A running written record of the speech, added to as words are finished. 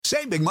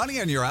Save big money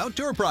on your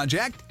outdoor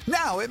project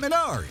now at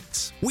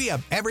Menards. We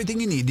have everything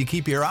you need to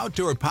keep your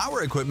outdoor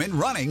power equipment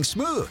running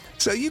smooth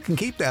so you can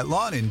keep that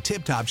lawn in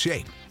tip-top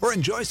shape or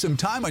enjoy some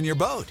time on your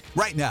boat.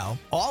 Right now,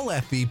 all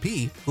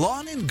FVP,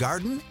 lawn and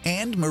garden,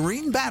 and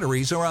marine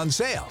batteries are on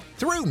sale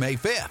through May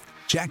 5th.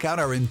 Check out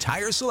our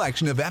entire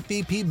selection of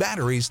FVP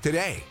batteries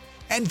today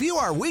and view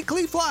our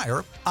weekly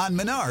flyer on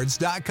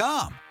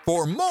Menards.com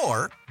for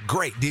more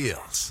great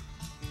deals.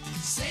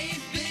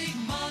 Save big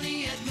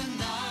money at Menards.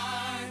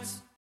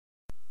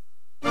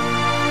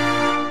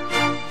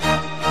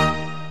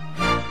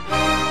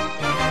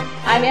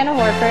 I'm Anna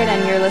Horford,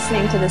 and you're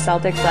listening to the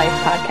Celtics Life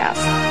podcast.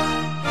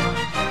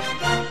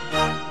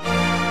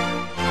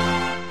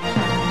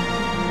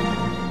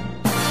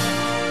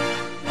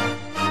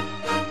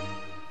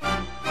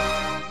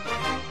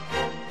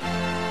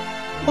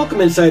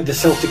 Welcome inside the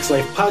Celtics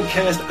Life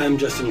podcast. I'm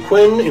Justin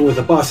Quinn, and with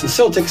the Boston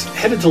Celtics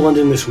headed to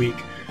London this week,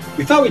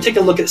 we thought we'd take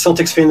a look at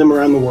Celtics fandom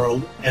around the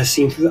world, as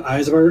seen through the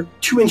eyes of our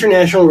two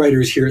international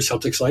writers here at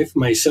Celtics Life,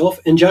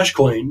 myself and Josh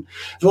Coyne,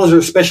 as well as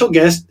our special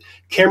guest,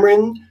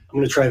 Cameron, I'm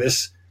going to try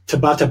this,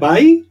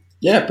 Tabatabai?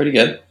 Yeah, pretty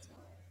good.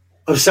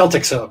 Of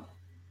Celtics Hub.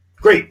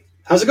 Great.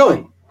 How's it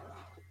going?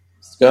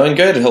 It's going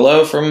good.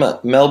 Hello from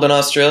Melbourne,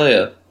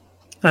 Australia.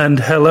 And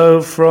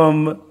hello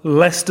from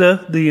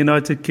Leicester, the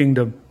United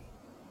Kingdom.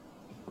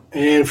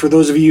 And for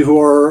those of you who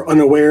are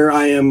unaware,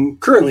 I am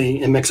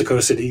currently in Mexico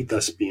City,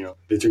 thus being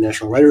the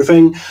international writer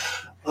thing.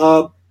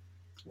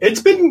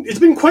 It's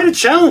been quite a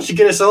challenge to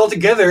get us all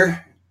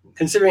together,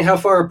 considering how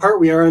far apart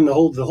we are in the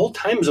whole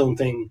time zone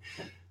thing.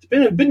 It's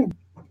been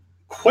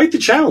quite the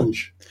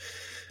challenge.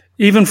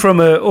 Even from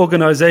an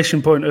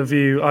organisation point of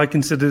view, I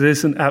consider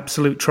this an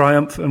absolute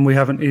triumph, and we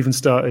haven't even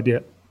started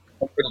yet.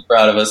 I'm pretty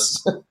proud of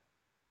us.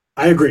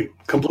 I agree,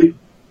 completely.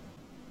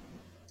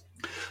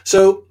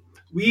 So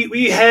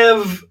we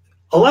have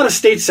a lot of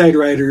stateside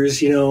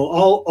writers,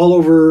 all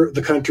over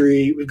the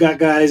country. We've got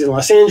guys in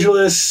Los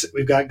Angeles.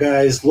 We've got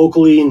guys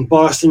locally in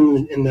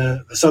Boston, in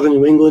the southern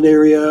New England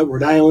area,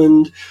 Rhode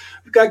Island.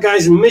 We've got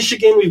guys in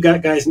Michigan. We've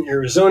got guys in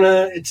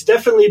Arizona. It's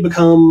definitely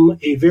become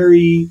a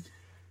very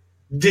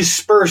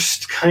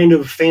dispersed kind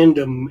of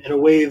fandom in a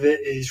way that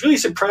is really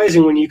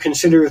surprising when you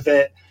consider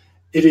that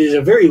it is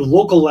a very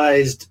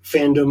localized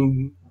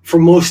fandom for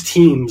most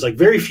teams. Like,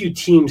 very few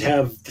teams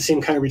have the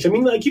same kind of reach. I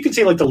mean, like, you could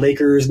say like the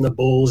Lakers and the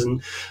Bulls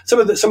and some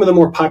of the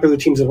more popular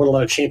teams that won a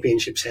lot of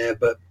championships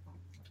have, but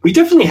we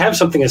definitely have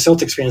something as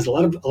Celtics fans a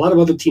lot of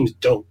other teams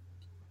don't.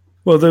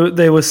 Well,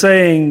 they were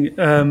saying,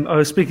 I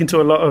was speaking to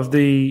a lot of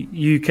the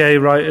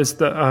UK writers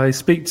that I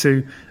speak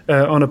to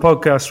on a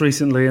podcast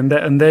recently,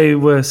 and they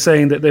were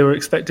saying that they were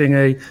expecting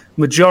a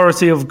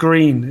majority of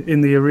green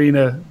in the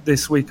arena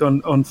this week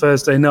on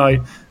Thursday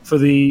night for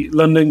the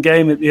London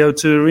game at the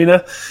O2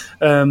 Arena.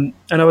 And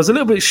I was a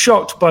little bit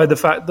shocked by the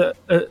fact that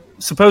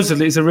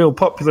supposedly it's a real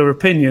popular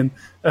opinion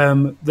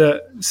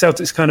that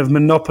Celtics kind of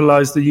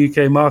monopolised the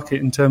UK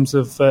market in terms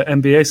of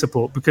NBA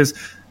support, because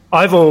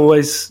I've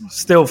always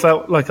still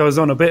felt like I was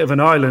on a bit of an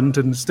island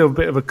and still a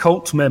bit of a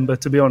cult member,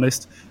 to be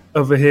honest,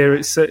 over here.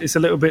 It's a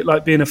little bit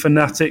like being a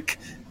fanatic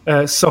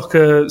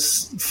soccer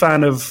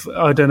fan of,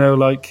 I don't know,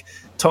 like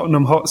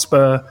Tottenham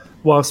Hotspur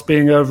whilst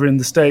being over in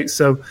the States.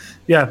 So,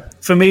 yeah,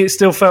 for me, it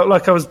still felt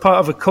like I was part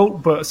of a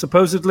cult, but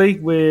supposedly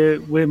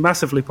we're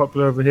massively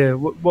popular over here.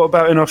 What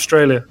about in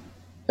Australia?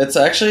 It's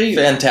actually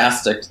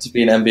fantastic to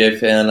be an NBA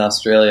fan in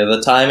Australia.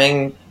 The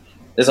timing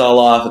is all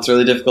off. It's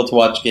really difficult to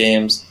watch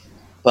games,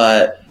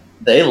 but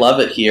they love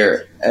it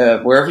here.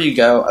 Wherever you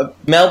go,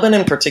 Melbourne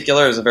in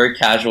particular is a very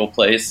casual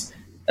place,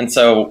 and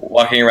so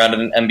walking around in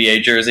an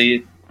NBA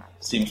jersey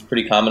seems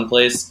pretty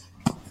commonplace.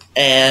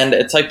 And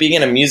it's like being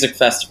in a music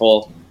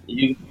festival.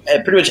 You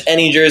pretty much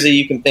any jersey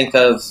you can think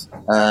of,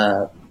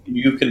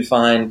 you can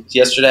find.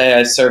 Yesterday,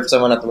 I served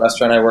someone at the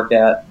restaurant I work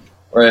at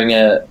wearing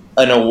an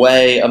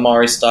away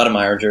Amari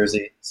Stoudemire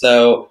jersey.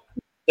 So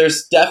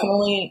there's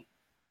definitely,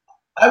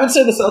 I would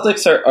say the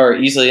Celtics are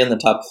easily in the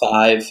top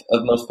 5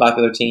 of most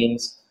popular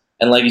teams.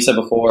 And like you said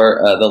before,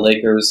 the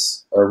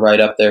Lakers are right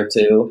up there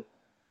too.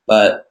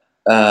 But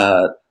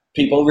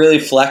people really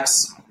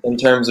flex in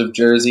terms of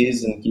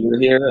jerseys and gear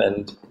here,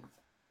 and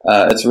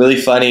it's really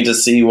funny to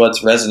see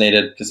what's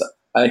resonated, because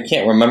I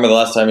can't remember the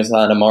last time I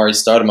saw an Amari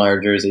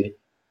Stoudemire jersey,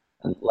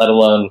 let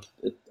alone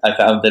I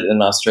found it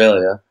in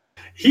Australia.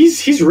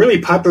 He's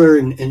really popular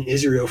in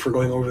Israel for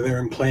going over there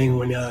and playing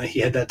when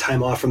he had that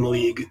time off from the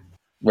league.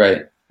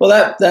 Right. Well,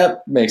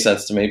 that makes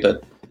sense to me,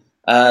 but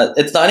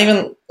it's not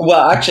even...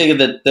 Well, actually,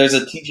 there's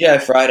a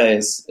TGI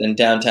Fridays in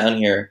downtown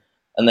here,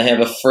 and they have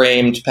a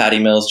framed Patty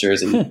Mills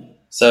jersey.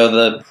 So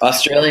the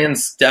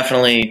Australians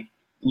definitely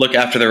look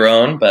after their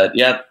own, but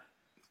yeah,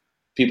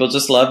 people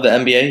just love the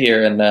NBA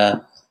here, and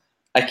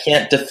I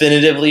can't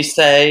definitively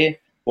say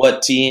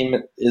what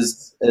team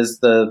has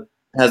the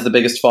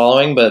biggest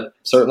following, but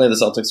certainly the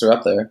Celtics are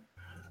up there.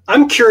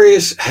 I'm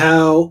curious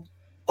how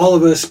all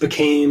of us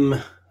became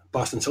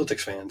Boston Celtics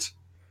fans.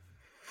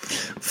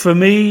 For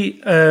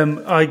me,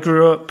 I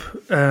grew up,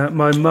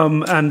 my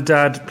mum and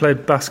dad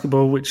played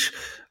basketball, which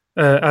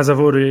as I've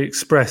already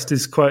expressed,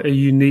 is quite a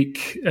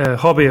unique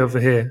hobby over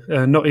here.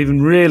 Not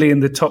even really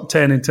in the top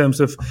 10 in terms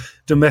of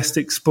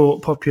domestic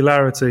sport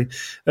popularity.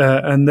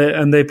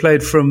 And they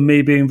played from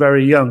me being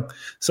very young.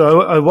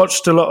 So I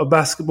watched a lot of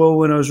basketball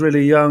when I was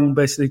really young,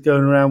 basically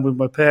going around with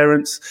my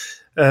parents.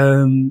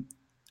 And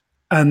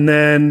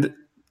then,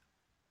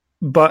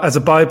 but as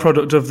a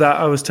byproduct of that,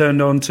 I was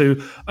turned on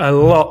to a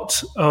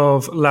lot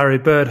of Larry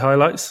Bird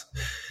highlights.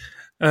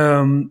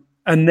 And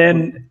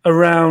then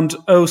around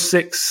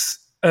 06,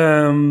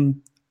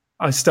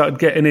 I started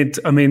getting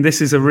into, I mean,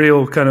 this is a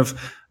real kind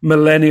of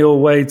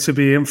millennial way to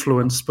be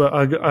influenced, but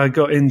I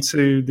got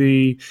into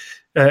the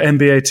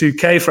NBA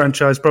 2K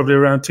franchise probably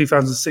around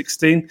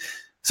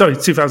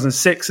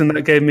 2006, and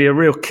that gave me a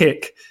real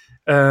kick.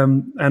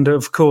 And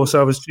of course,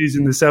 I was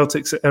choosing the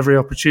Celtics at every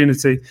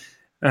opportunity.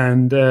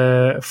 And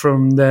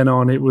from then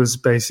on, it was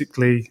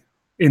basically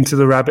into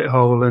the rabbit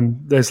hole, and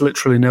there's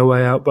literally no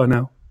way out by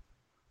now.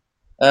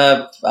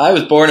 I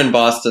was born in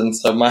Boston,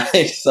 so my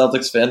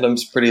Celtics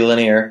fandom's pretty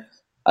linear.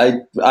 I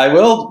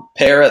will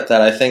parrot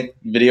that I think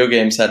video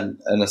games had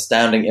an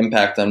astounding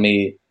impact on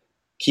me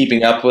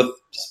keeping up with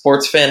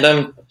sports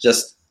fandom,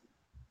 just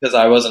because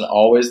I wasn't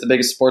always the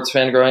biggest sports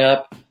fan growing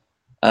up.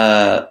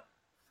 And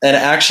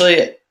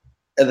actually,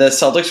 the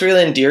Celtics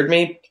really endeared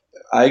me.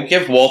 I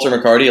give Walter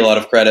McCarty a lot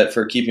of credit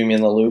for keeping me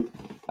in the loop.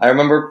 I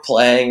remember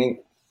playing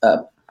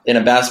in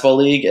a basketball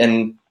league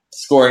and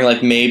scoring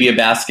like maybe a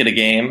basket a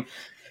game.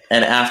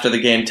 And after the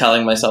game,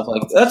 telling myself,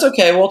 like, that's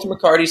okay. Walter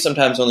McCarty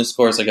sometimes only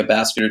scores like a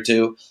basket or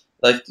two.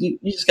 Like, you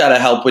just got to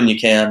help when you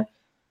can.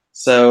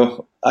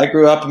 So I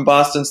grew up in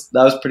Boston.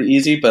 That was pretty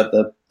easy, but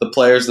the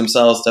players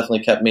themselves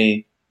definitely kept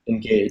me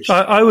engaged.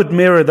 I would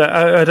mirror that.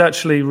 I'd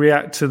actually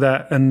react to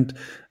that and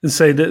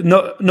say that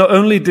not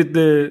only did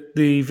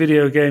the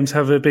video games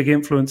have a big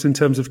influence in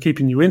terms of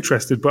keeping you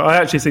interested, but I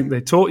actually think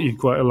they taught you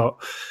quite a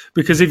lot.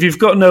 Because if you've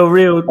got no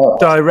real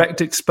direct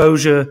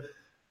exposure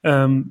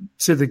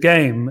to the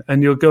game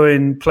and you're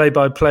going play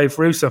by play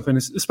through something,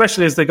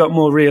 especially as they got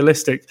more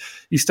realistic,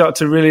 you start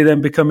to really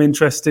then become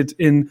interested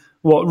in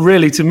what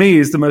really to me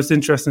is the most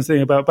interesting thing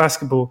about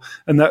basketball,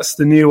 and that's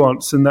the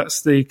nuance and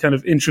that's the kind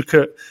of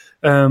intricate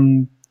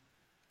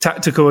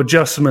tactical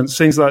adjustments,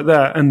 things like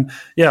that. And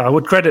yeah, I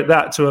would credit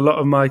that to a lot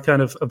of my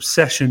kind of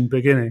obsession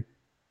beginning.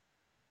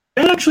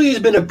 That actually has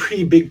been a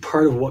pretty big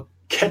part of what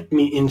kept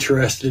me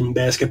interested in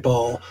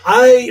basketball.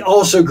 I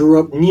also grew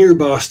up near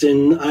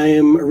Boston. I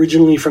am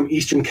originally from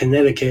Eastern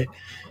Connecticut,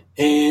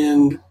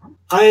 and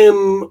I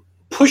am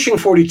pushing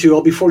 42.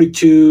 I'll be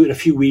 42 in a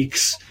few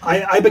weeks.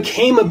 I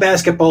became a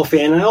basketball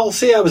fan. I'll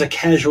say I was a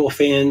casual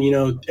fan,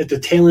 at the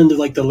tail end of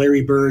like the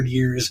Larry Bird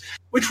years,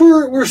 which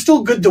were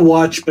still good to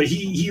watch, but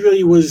he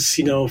really was,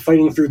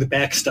 fighting through the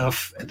back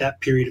stuff at that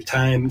period of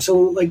time. So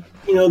like,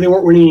 they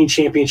weren't winning any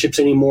championships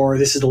anymore.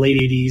 This is the late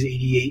 80s,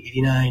 88,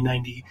 89,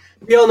 90.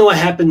 We all know what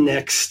happened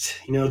next,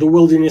 the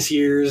wilderness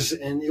years,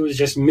 and it was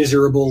just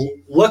miserable.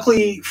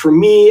 Luckily for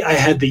me, I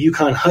had the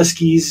UConn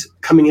Huskies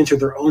coming into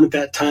their own at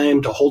that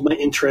time to hold my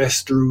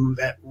interest through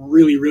that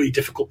really, really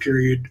difficult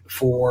period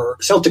for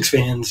Celtics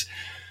fans.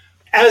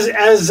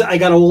 As I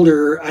got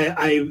older,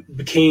 I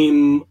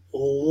became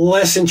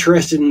less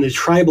interested in the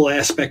tribal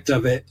aspect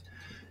of it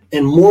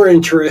and more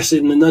interested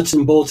in the nuts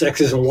and bolts,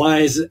 X's and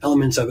Y's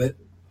elements of it.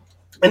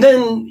 And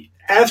then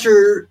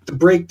after the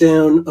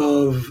breakdown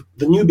of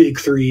the new Big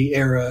Three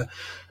era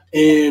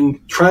and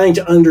trying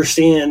to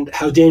understand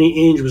how Danny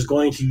Ainge was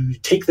going to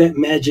take that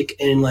magic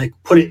and like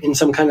put it in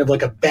some kind of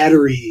like a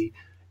battery,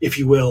 if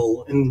you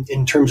will,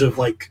 in terms of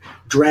like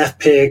draft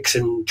picks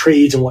and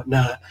trades and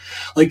whatnot,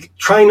 like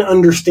trying to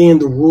understand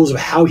the rules of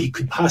how he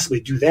could possibly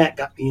do that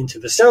got me into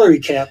the salary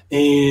cap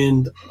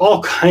and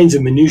all kinds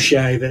of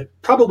minutiae that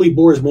probably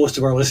bores most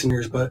of our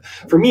listeners. But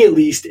for me, at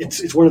least,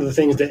 it's one of the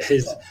things that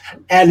has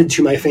added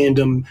to my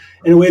fandom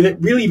in a way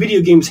that really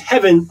video games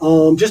haven't,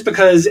 just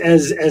because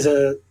as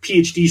a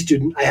PhD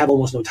student, I have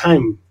almost no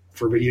time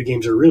for video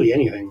games or really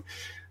anything.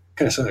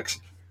 Kind of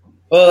sucks.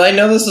 Well, I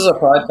know this is a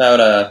pod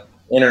about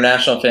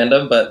international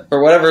fandom, but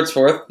for whatever it's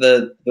worth,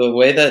 the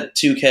way that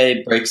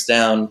 2K breaks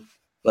down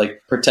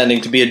like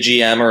pretending to be a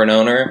GM or an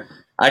owner,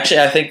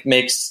 actually I think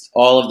makes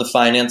all of the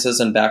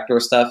finances and backdoor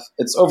stuff,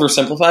 it's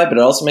oversimplified, but it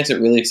also makes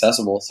it really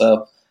accessible.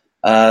 So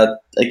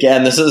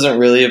again, this isn't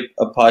really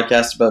a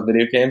podcast about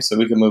video games, so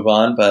we can move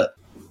on, but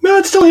no,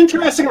 it's still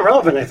interesting and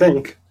relevant, I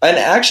think. And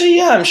actually,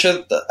 yeah, I'm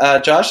sure,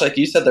 Josh, like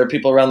you said, there are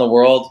people around the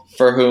world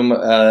for whom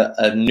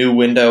a new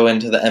window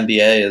into the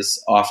NBA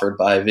is offered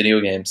by video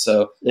games.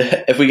 So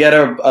if we get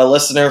a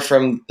listener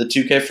from the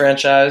 2K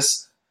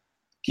franchise,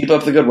 keep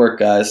up the good work,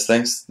 guys.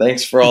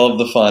 Thanks for all of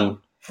the fun.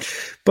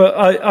 But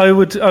I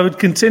would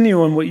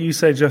continue on what you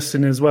say,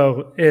 Justin, as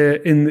well,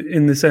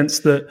 in the sense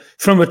that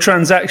from a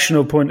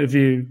transactional point of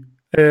view,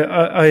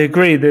 I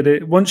agree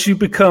that once you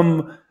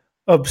become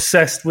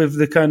obsessed with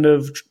the kind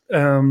of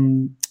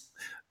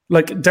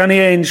like Danny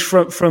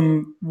Ainge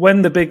from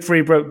when the Big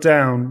Three broke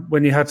down,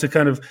 when you had to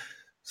kind of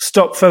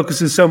stopped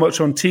focusing so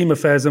much on team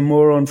affairs and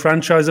more on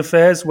franchise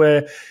affairs,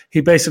 where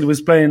he basically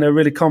was playing a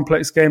really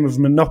complex game of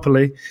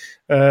Monopoly,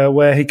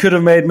 where he could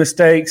have made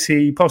mistakes.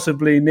 He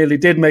possibly nearly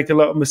did make a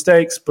lot of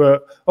mistakes,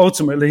 but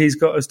ultimately he's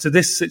got us to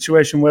this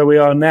situation where we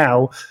are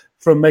now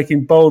from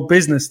making bold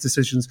business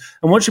decisions.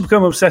 And once you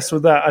become obsessed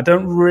with that, I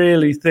don't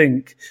really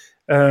think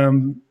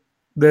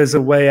there's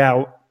a way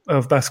out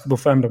of basketball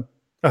fandom.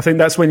 I think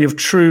that's when you've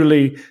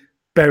truly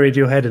buried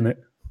your head in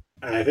it.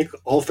 And I think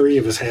all three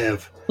of us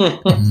have.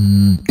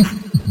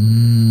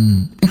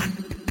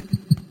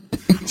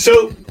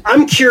 So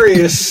I'm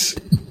curious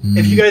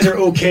if you guys are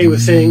okay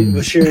with sharing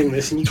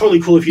this, and you're totally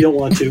cool if you don't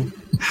want to,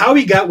 how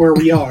we got where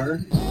we are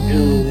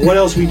and what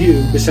else we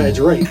do besides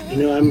write.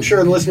 I'm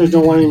sure the listeners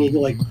don't want any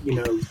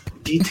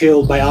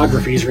detailed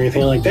biographies or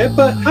anything like that,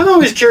 but I'm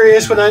always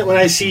curious when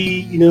I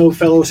see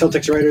fellow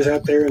Celtics writers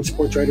out there and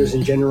sports writers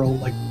in general,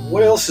 like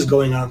what else is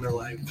going on in their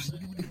lives.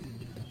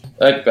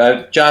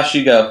 Josh,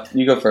 you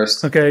go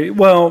first. Okay,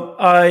 well,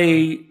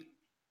 I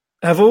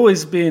have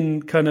always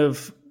been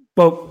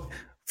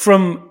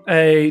from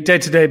a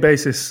day-to-day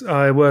basis,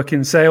 I work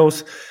in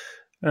sales,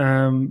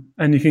 and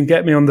you can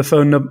get me on the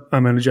phone number.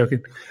 I'm only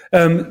joking.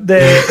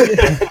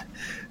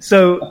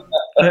 So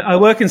I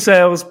work in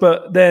sales,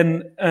 but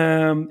then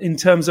in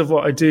terms of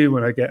what I do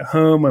when I get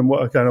home and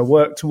what I kind of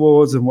work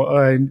towards and what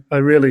I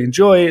really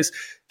enjoy is,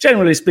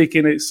 generally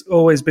speaking, it's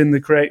always been the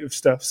creative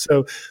stuff.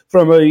 So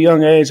from a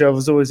young age, I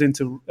was always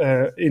into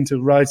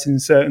writing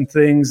certain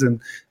things,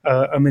 and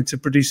I'm into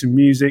producing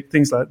music,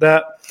 things like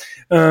that.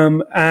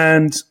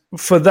 And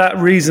for that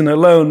reason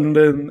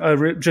alone,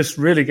 I just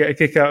really get a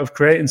kick out of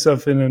creating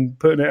something and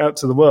putting it out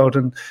to the world.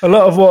 And a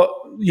lot of what,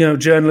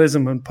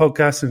 journalism and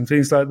podcasts and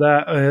things like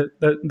that,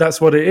 that's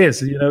what it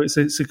is.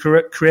 It's a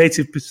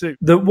creative pursuit.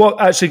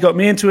 What actually got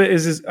me into it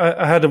is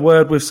I had a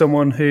word with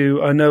someone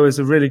who I know is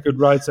a really good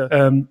writer,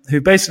 who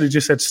basically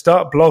just said,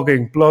 start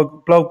blogging,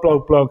 blog,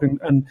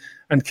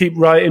 and keep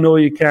writing all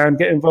you can,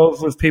 get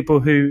involved with people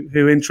who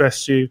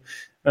interest you.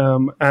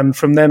 And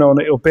from then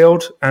on, it'll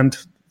build. And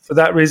for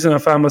that reason, I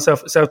found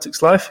myself at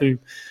Celtics Life, who,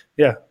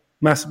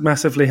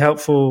 massively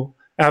helpful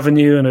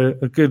avenue and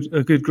a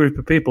good group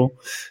of people.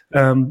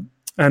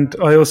 And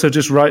I also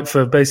just write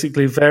for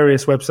basically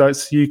various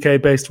websites,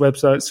 UK-based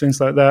websites,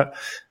 things like that.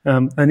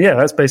 And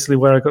that's basically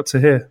where I got to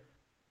here.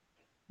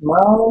 My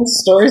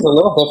story's a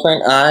little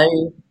different. I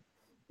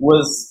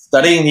was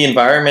studying the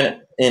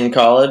environment in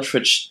college,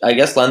 which I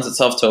guess lends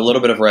itself to a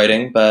little bit of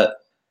writing, but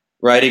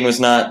writing was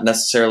not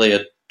necessarily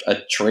a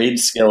trade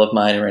skill of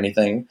mine or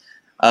anything.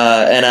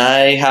 And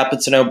I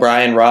happened to know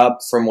Brian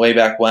Robb from way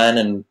back when,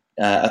 and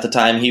at the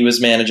time he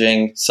was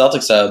managing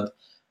Celtics Hub.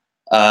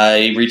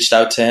 I reached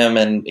out to him,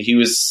 and he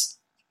was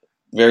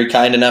very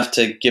kind enough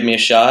to give me a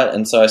shot,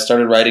 and so I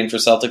started writing for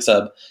Celtics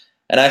Hub.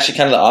 And actually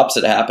kind of the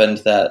opposite happened,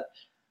 that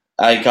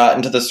I got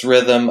into this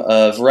rhythm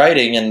of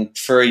writing, and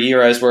for a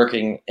year I was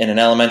working in an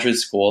elementary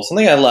school,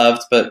 something I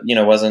loved, but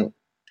wasn't.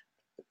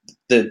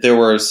 There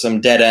were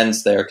some dead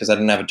ends there because I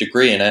didn't have a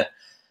degree in it.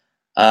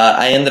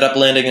 I ended up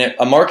landing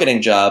a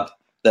marketing job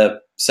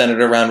that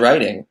centered around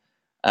writing,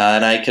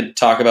 and I could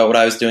talk about what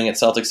I was doing at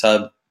Celtics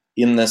Hub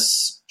in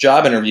this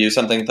job interview,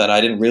 something that I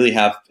didn't really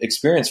have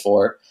experience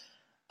for.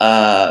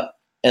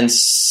 And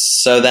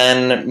so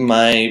then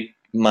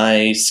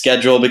my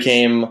schedule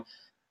became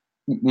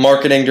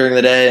marketing during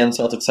the day and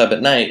Celtics Hub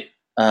at night.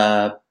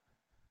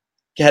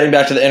 Heading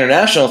back to the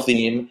international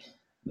theme,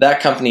 that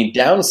company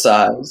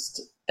downsized,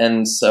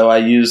 and so I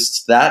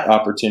used that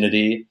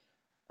opportunity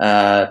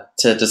to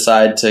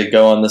decide to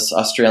go on this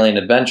Australian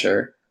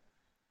adventure.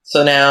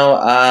 So now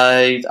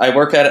I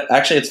work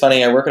actually it's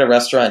funny, I work at a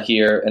restaurant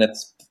here, and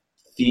it's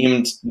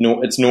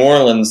New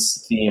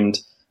Orleans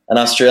themed. An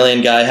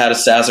Australian guy had a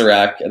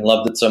Sazerac and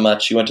loved it so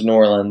much he went to New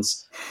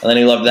Orleans, and then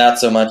he loved that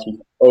so much he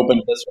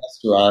opened this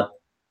restaurant.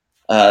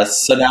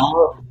 So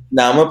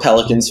now I'm a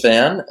Pelicans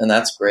fan, and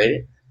that's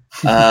great.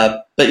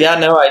 But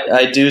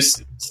I do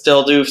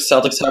still do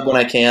Celtics Hub when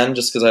I can,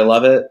 just because I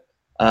love it.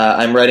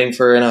 I'm writing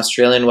for an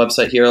Australian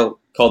website here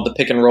called The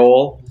Pick and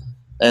Roll,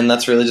 and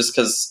that's really just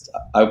because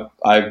I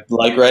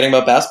like writing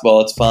about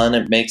basketball. It's fun.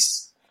 It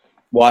makes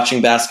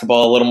watching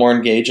basketball a little more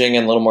engaging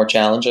and a little more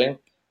challenging.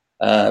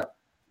 It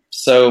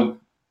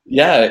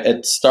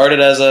started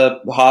as a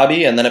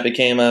hobby, and then it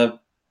became an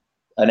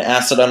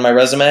asset on my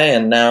resume,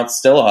 and now it's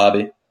still a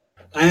hobby.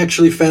 I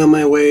actually found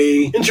my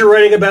way into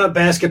writing about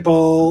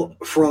basketball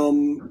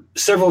from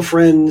several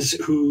friends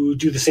who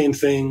do the same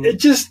thing. It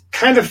just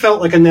kind of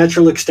felt like a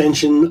natural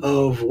extension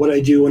of what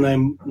I do when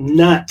I'm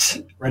not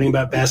writing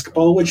about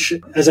basketball, which,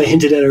 as I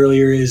hinted at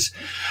earlier, is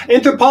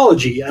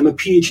anthropology. I'm a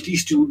PhD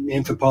student in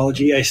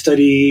anthropology. I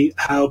study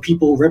how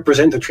people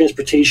represent their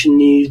transportation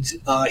needs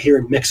here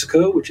in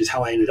Mexico, which is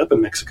how I ended up in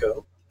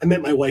Mexico. I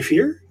met my wife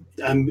here.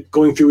 I'm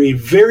going through a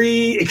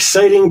very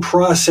exciting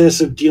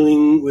process of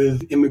dealing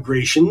with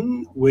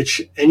immigration,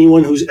 which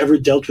anyone who's ever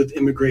dealt with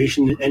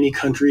immigration in any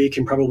country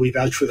can probably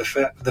vouch for the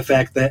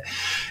fact that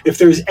if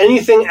there's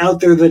anything out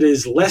there that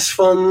is less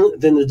fun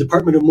than the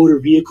Department of Motor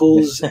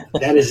Vehicles,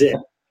 that is it.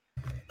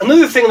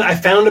 Another thing that I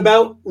found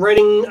about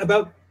writing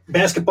about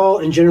basketball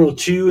in general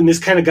too, and this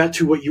kind of got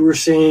to what you were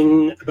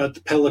saying about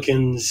the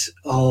Pelicans.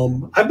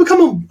 I've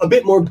become a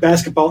bit more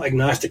basketball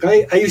agnostic.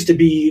 I used to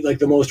be like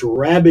the most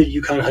rabid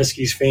UConn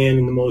Huskies fan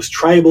and the most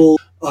tribal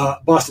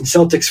Boston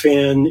Celtics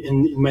fan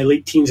in my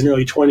late teens and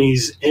early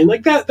 20s, and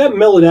like that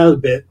mellowed out a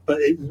bit, but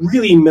it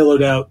really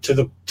mellowed out to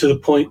the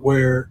point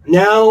where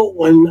now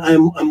when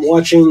I'm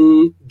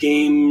watching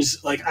games,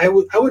 like I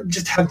would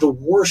just have the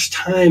worst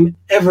time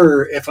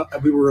ever if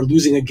we were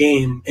losing a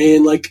game,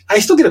 and like I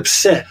still get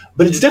upset,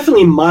 but it's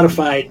definitely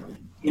modified.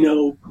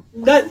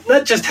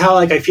 Not just how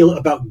like I feel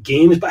about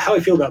games, but how I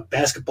feel about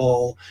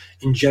basketball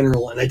in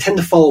general, and I tend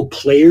to follow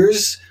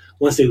players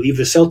once they leave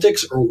the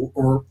Celtics,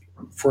 or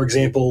for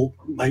example,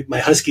 my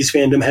Huskies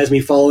fandom has me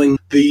following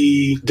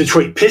the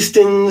Detroit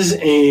Pistons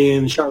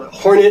and Charlotte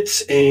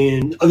Hornets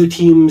and other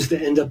teams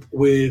that end up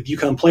with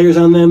UConn players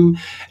on them.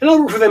 And I'll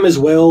root for them as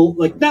well.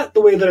 Like, not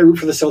the way that I root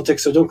for the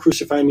Celtics, so don't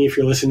crucify me if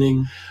you're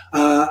listening.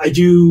 I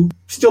do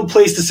still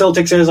place the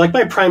Celtics as like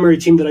my primary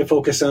team that I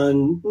focus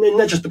on, and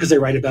not just because I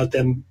write about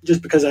them,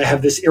 just because I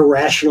have this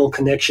irrational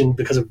connection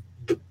because of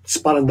the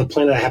spot on the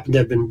planet I happen to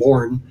have been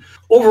born.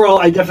 Overall,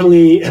 I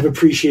definitely have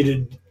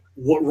appreciated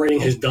what writing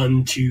has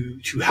done to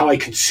how I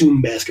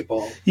consume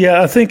basketball.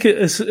 Yeah, I think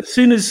as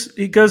soon as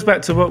it goes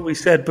back to what we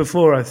said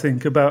before, I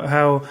think about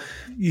how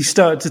you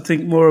start to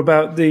think more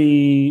about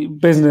the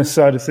business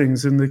side of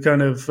things and the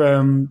kind of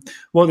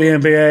what the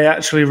NBA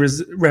actually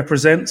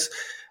represents.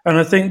 And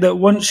I think that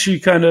once you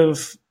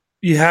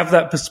you have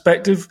that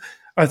perspective,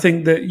 I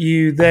think that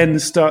you then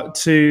start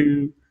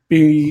to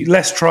be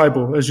less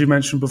tribal, as you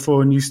mentioned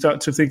before, and you start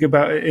to think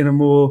about it in a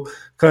more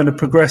kind of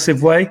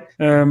progressive way.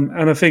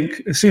 And I think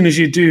as soon as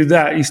you do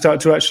that, you start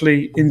to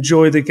actually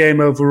enjoy the game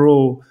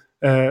overall,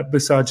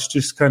 besides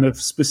just kind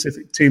of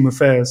specific team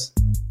affairs.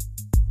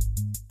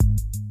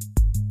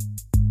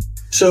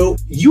 So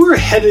you were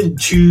headed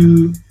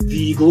to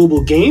the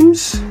Global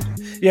Games?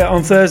 Yeah,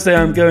 on Thursday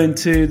I'm going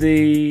to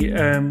the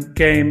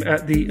game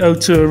at the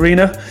O2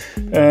 Arena,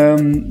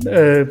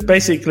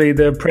 basically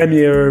the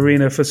premier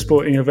arena for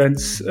sporting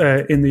events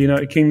in the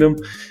United Kingdom.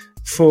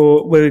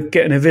 We're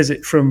getting a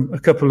visit from a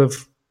couple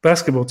of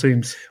basketball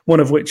teams, one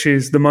of which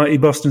is the mighty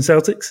Boston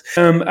Celtics.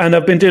 And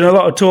I've been doing a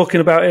lot of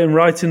talking about it and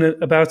writing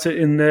about it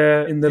in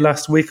the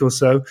last week or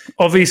so.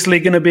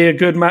 Obviously going to be a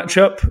good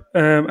matchup,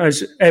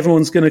 as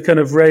everyone's going to kind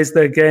of raise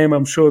their game.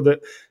 I'm sure that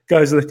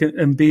guys like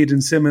Embiid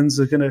and Simmons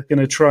are going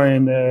to try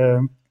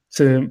and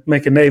to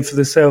make a name for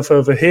themselves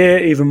over here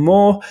even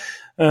more.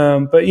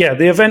 But yeah,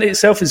 the event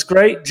itself is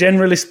great.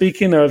 Generally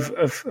speaking,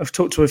 I've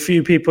talked to a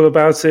few people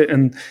about it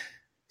and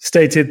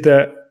stated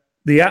that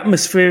the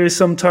atmosphere is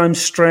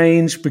sometimes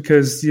strange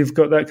because you've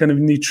got that kind of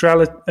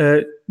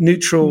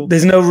neutral.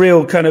 There's no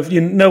real kind of,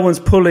 no one's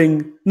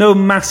pulling, no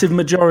massive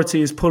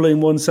majority is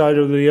pulling one side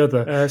or the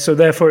other. So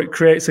therefore it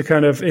creates a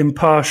kind of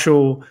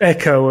impartial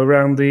echo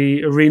around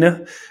the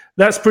arena.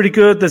 That's pretty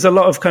good. There's a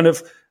lot of kind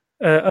of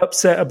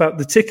upset about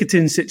the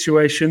ticketing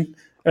situation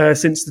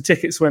since the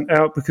tickets went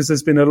out, because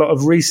there's been a lot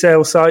of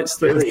resale sites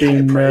that really have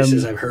been high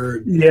prices, I've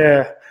heard.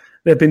 Yeah,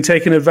 they've been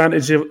taking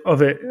advantage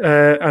of it,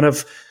 and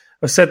I've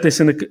said this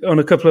on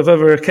a couple of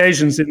other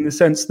occasions, in the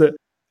sense that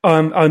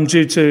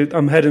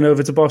I'm heading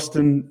over to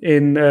Boston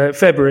in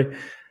February,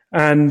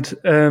 and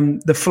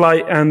the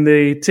flight and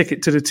the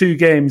ticket to the two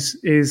games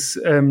is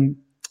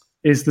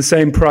the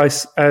same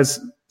price as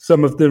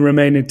some of the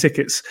remaining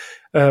tickets,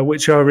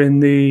 which are in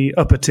the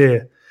upper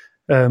tier.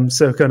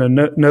 So kind of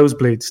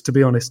nosebleeds, to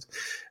be honest.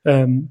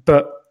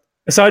 But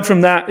aside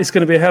from that, it's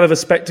going to be a hell of a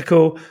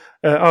spectacle.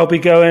 I'll be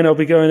going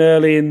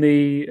early in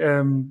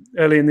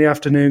the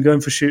afternoon,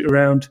 going for shoot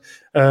around.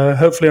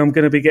 Hopefully I'm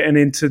going to be getting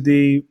into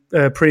the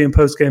pre and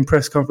post game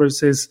press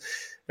conferences,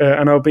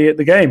 and I'll be at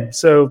the game.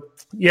 So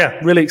yeah,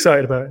 really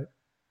excited about it.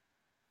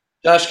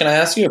 Josh, can I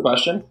ask you a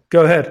question?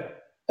 Go ahead.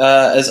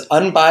 As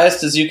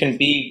unbiased as you can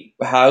be,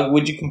 how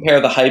would you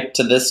compare the hype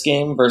to this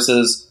game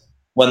versus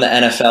when the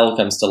NFL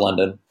comes to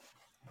London?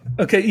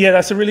 Okay, yeah,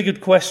 that's a really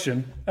good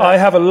question. I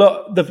have a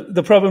lot.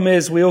 The problem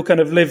is we all kind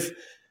of live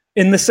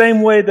in the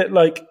same way that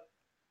like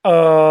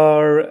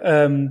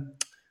our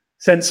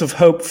sense of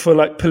hope for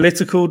like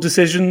political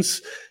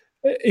decisions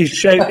is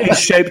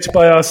shaped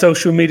by our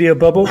social media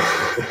bubble.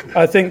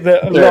 I think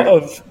that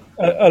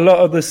a lot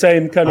of the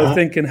same kind of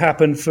thing can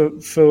happen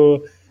for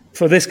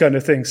this kind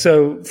of thing.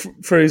 So,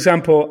 for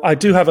example, I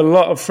do have a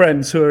lot of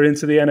friends who are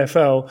into the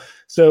NFL.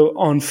 So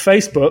on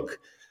Facebook,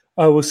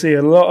 I will see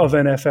a lot of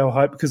NFL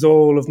hype because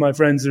all of my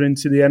friends are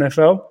into the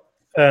NFL.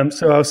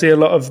 So I'll see a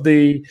lot of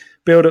the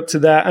build up to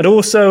that. And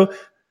also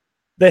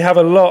they have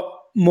a lot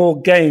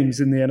more games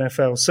in the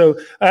NFL. So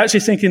I actually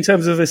think in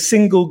terms of a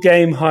single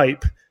game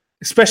hype,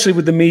 especially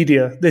with the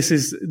media, this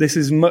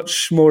is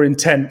much more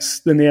intense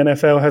than the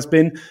NFL has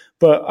been.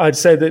 But I'd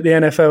say that the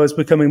NFL is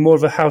becoming more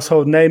of a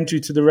household name due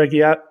to the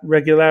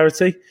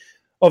regularity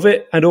of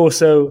it. And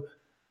also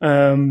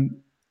kind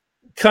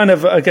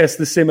of, I guess,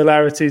 the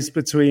similarities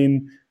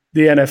between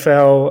the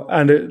NFL,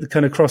 and it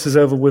kind of crosses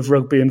over with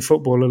rugby and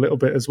football a little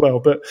bit as well.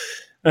 But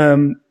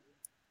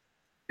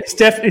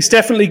It's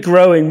definitely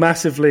growing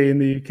massively in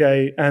the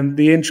UK, and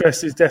the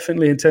interest is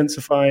definitely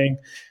intensifying.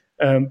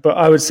 But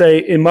I would say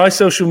in my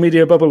social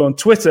media bubble on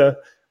Twitter,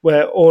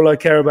 where all I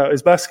care about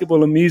is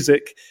basketball and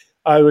music,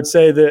 I would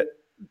say that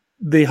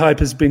the hype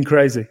has been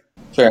crazy.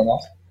 Fair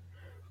enough.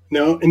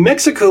 Now, in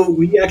Mexico,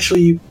 we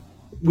actually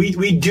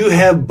we do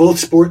have both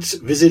sports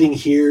visiting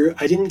here.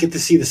 I didn't get to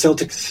see the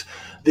Celtics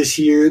this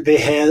year. They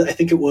had, I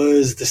think it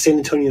was the San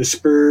Antonio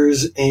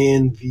Spurs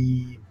and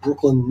the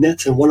Brooklyn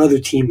Nets and one other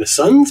team, the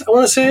Suns, I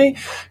want to say,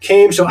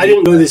 came. So I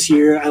didn't go this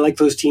year. I like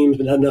those teams,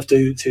 but not enough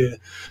to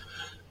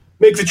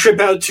make the trip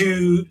out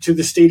to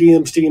the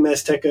Stadium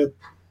Azteca.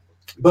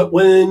 But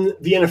when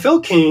the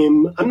NFL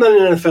came, I'm not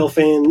an NFL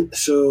fan,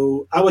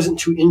 so I wasn't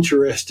too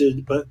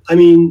interested. But, I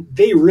mean,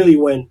 they really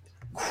went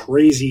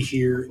crazy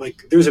here.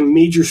 Like, there's a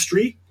major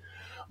street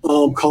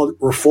called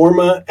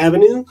Reforma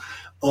Avenue,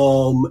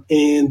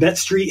 and that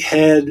street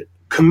had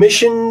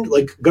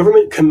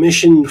government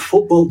commissioned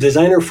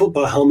designer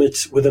football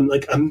helmets with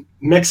a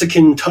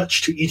Mexican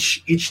touch to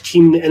each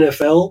team in the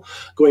NFL,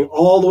 going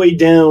all the way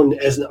down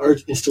as an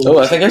art installation. Oh,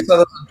 I think I saw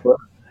that on Twitter.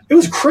 It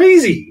was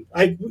crazy.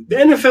 The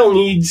NFL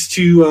needs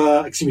to,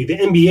 the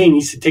NBA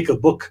needs to take a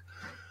book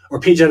or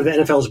page out of the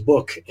NFL's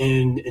book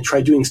and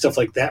try doing stuff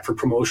like that for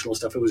promotional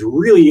stuff. It was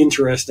really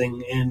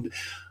interesting, and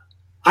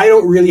I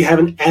don't really have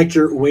an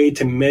accurate way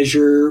to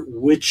measure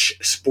which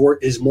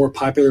sport is more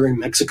popular in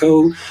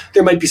Mexico.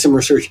 There might be some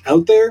research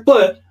out there,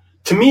 but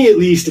to me at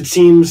least, it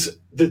seems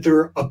that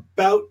they're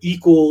about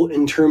equal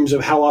in terms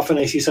of how often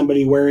I see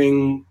somebody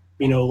wearing,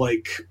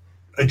 like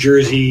a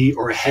jersey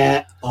or a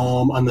hat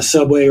on the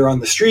subway or on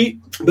the street.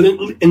 But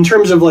in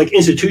terms of like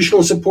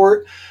institutional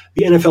support,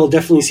 the NFL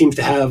definitely seems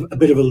to have a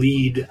bit of a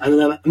lead.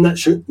 I'm not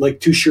sure,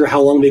 too sure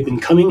how long they've been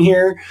coming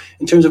here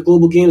in terms of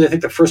global games. I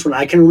think the first one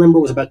I can remember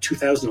was about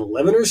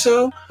 2011 or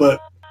so.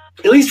 But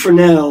at least for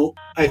now,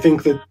 I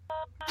think that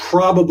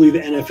probably the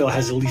NFL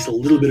has at least a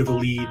little bit of a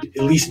lead,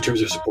 at least in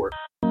terms of support.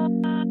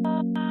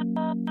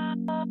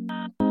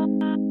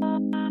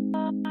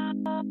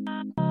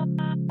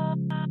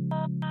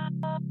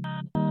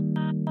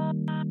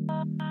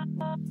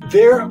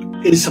 There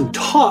is some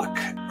talk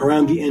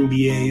around the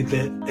NBA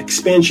that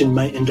expansion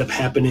might end up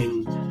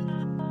happening,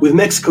 with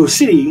Mexico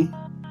City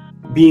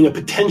being a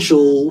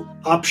potential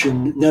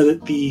option now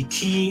that the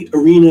T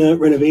Arena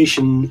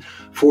renovation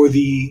for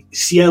the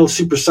Seattle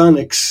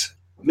Supersonics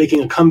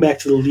making a comeback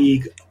to the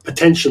league,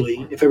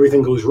 potentially, if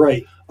everything goes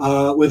right,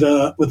 with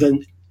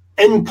an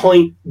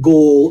endpoint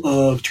goal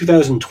of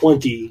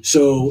 2020.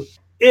 So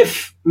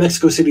if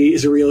Mexico City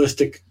is a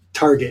realistic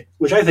target,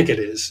 which I think it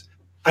is,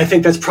 I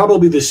think that's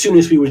probably the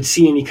soonest we would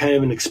see any kind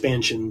of an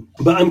expansion.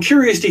 But I'm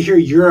curious to hear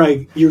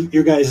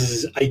your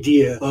guys'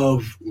 idea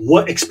of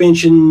what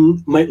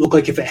expansion might look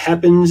like if it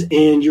happens,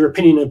 and your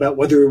opinion about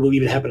whether it will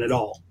even happen at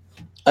all.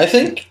 I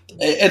think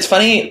it's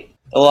funny,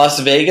 the Las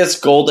Vegas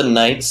Golden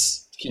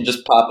Knights can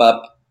just pop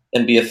up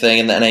and be a thing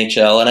in the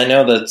NHL, and I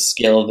know the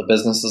scale of the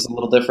business is a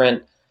little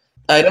different.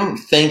 I don't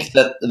think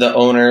that the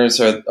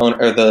owners or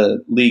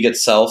the league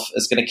itself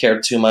is going to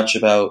care too much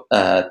about,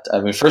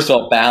 first of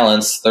all,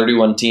 balance.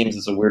 31 teams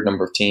is a weird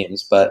number of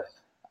teams. But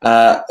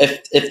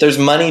if there's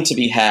money to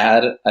be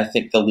had, I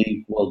think the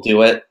league will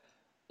do it.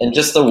 And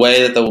just the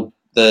way that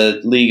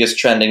the league is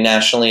trending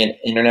nationally and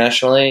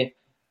internationally,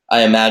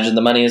 I imagine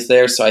the money is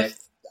there. So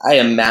I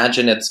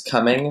imagine it's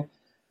coming.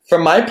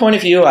 From my point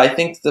of view, I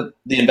think the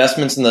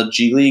investments in the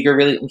G League are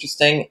really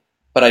interesting.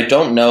 But I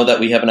don't know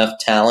that we have enough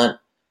talent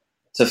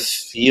to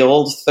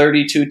field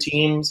 32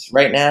 teams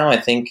right now. I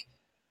think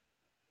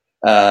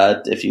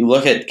if you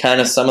look at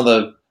kind of some of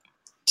the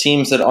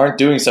teams that aren't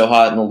doing so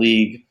hot in the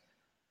league,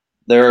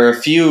 there are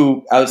a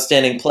few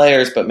outstanding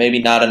players, but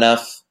maybe not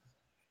enough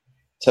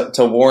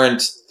to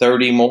warrant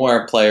 30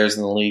 more players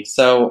in the league.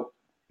 So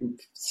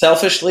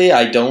selfishly,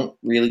 I don't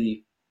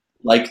really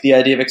like the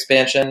idea of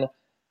expansion.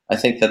 I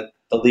think that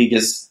the league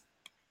is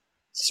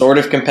sort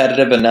of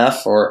competitive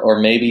enough, or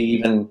maybe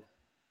even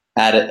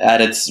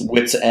at its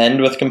wit's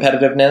end with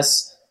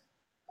competitiveness.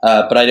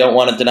 But I don't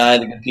want to deny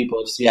the good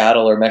people of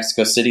Seattle or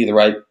Mexico City the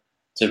right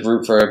to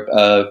root for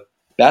a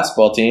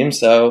basketball team.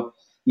 So,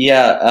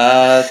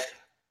 I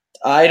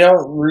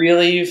don't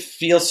really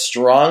feel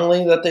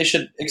strongly that they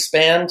should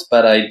expand,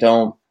 but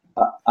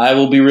I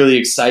will be really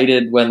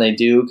excited when they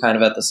do, kind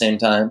of at the same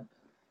time.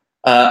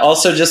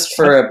 Also, just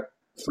for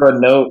a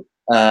note,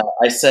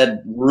 I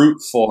said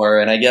root for,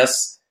 and I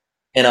guess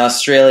in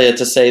Australia,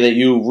 to say that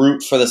you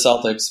root for the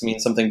Celtics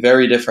means something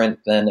very different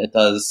than it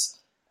does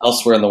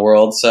elsewhere in the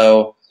world.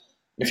 So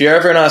if you're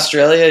ever in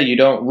Australia, you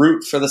don't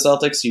root for the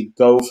Celtics, you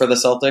go for the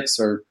Celtics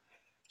or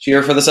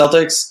cheer for the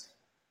Celtics,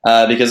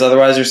 because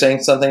otherwise you're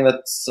saying something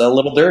that's a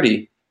little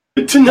dirty.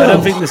 I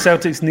don't think the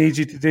Celtics need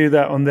you to do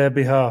that on their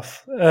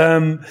behalf.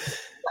 In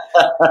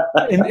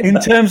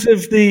terms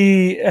of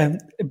the...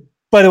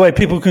 by the way,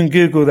 people can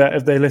Google that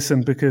if they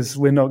listen, because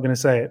we're not going to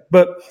say it.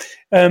 But...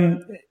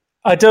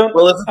 I'm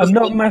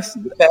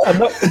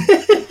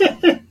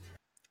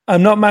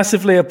not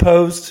massively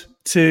opposed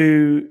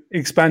to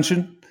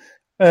expansion.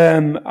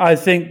 I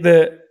think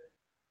that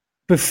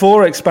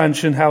before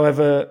expansion,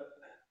 however,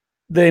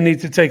 they need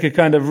to take a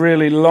kind of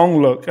really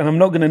long look. And I'm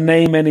not going to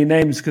name any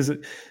names because,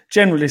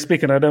 generally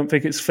speaking, I don't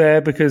think it's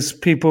fair because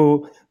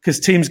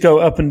teams go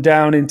up and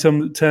down in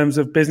terms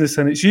of business,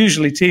 and it's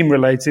usually team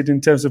related in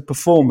terms of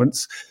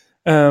performance.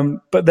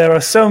 But there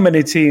are so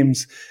many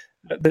teams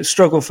that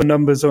struggle for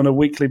numbers on a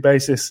weekly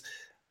basis,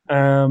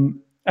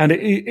 and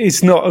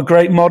it's not a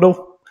great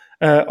model.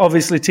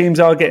 Obviously, teams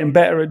are getting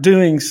better at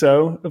doing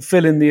so,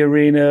 filling the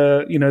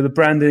arena. The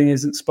branding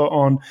isn't spot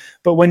on.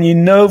 But when you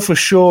know for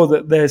sure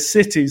that there's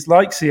cities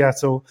like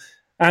Seattle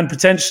and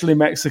potentially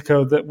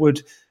Mexico that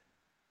would,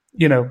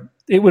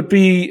 it would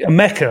be a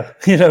mecca,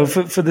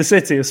 for the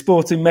city, a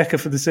sporting mecca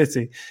for the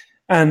city.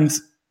 And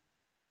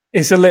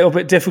it's a little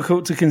bit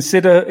difficult to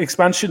consider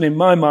expansion in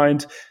my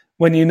mind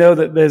when you know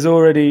that there's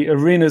already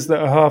arenas that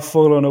are half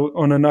full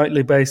on a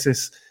nightly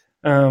basis,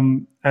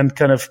 and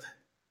kind of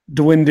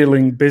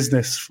dwindling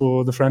business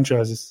for the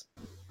franchises.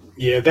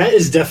 Yeah, that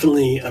is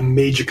definitely a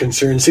major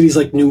concern. Cities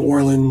like New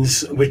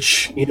Orleans,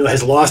 which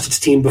has lost its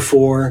team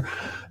before,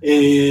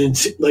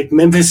 and like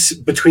Memphis,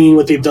 between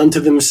what they've done to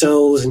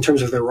themselves in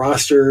terms of their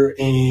roster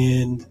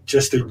and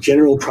just their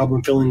general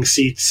problem filling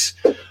seats,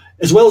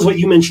 as well as what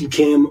you mentioned,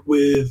 Cam,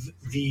 with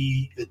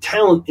the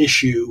talent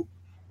issue.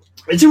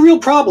 It's a real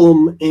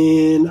problem,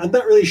 and I'm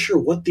not really sure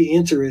what the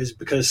answer is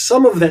because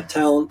some of that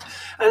talent,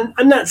 and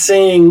I'm not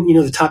saying,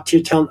 the top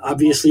tier talent,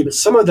 obviously, but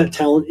some of that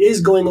talent is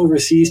going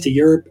overseas to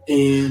Europe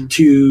and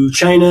to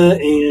China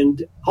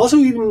and also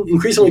even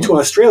increasingly to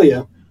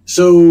Australia.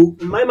 So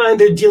in my mind,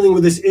 they're dealing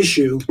with this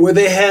issue where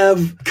they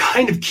have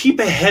kind of keep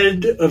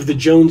ahead of the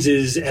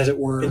Joneses, as it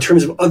were, in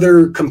terms of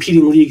other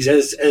competing leagues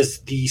as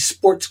the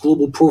sports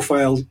global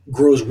profile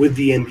grows with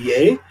the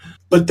NBA.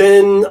 But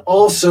then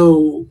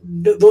also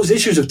those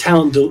issues of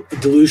talent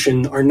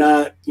dilution are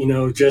not,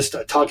 just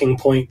a talking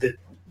point that,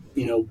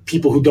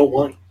 people who don't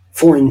want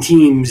foreign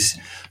teams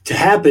to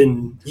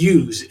happen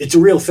use. It's a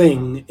real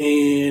thing,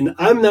 and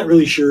I'm not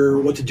really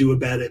sure what to do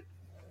about it.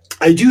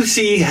 I do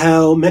see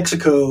how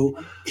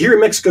here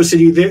in Mexico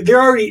City,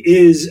 there already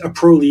is a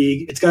pro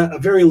league. It's got a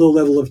very low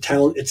level of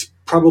talent. It's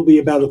probably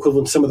about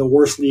equivalent to some of the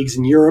worst leagues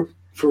in Europe.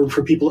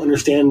 For people to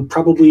understand,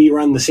 probably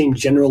around the same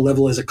general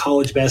level as a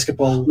college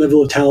basketball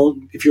level of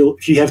talent. If you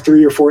have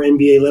 3 or 4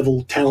 NBA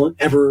level talent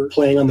ever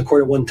playing on the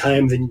court at one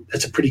time, then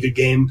that's a pretty good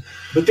game.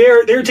 But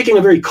they're taking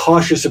a very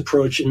cautious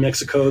approach in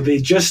Mexico. They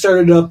just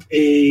started up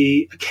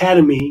a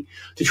academy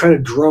to try to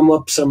drum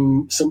up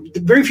some.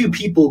 Very few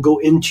people go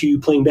into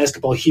playing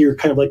basketball here,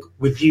 kind of like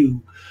with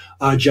you,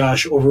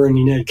 Josh, over in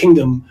the United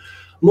Kingdom.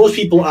 Most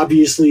people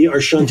obviously are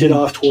shunted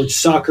off towards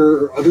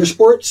soccer or other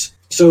sports.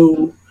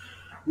 So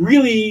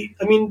really,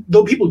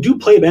 though people do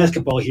play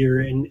basketball here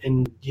and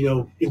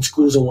in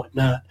schools and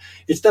whatnot,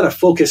 it's not a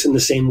focus in the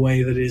same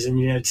way that it is in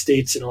the United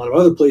States and a lot of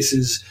other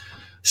places.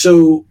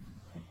 So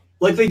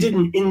like they did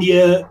in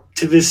India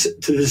to the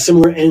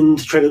similar end,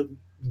 to try to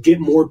get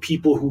more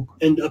people who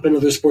end up in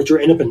other sports or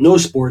end up in no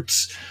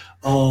sports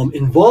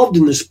involved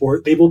in the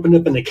sport, they've opened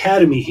up an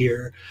academy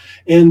here.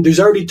 And there's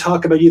already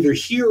talk about either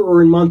here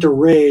or in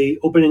Monterrey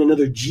opening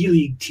another G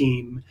League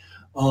team,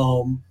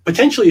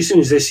 potentially as soon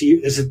as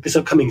this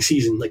upcoming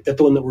season, like not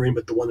the one that we're in,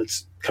 but the one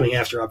that's coming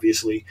after,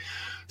 obviously.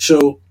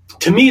 So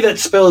to me, that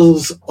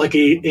spells like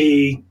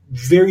a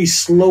very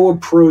slow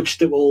approach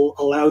that will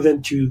allow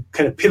them to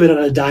kind of pivot on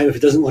a dime if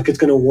it doesn't look it's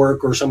going to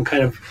work, or some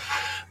kind of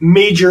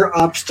major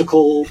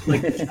obstacle,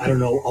 like, I don't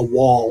know, a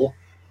wall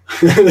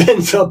that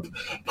ends up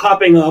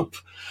popping up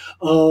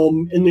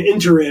in the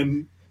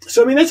interim.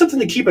 So, that's something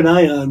to keep an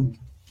eye on.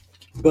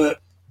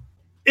 But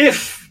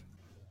if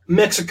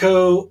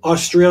Mexico,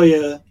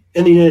 Australia,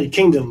 and the United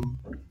Kingdom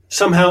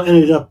somehow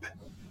ended up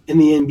in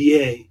the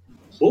NBA,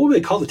 what would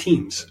they call the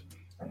teams?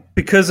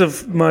 Because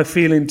of my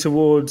feeling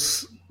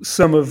towards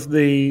some of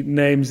the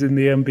names in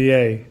the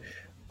NBA,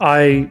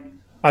 I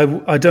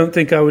don't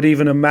think I would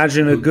even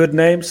imagine a good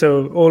name.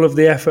 So all of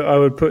the effort I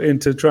would put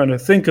into trying to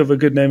think of a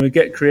good name and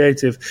get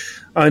creative,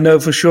 I know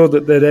for sure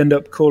that they'd end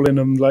up calling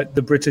them like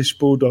the British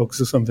Bulldogs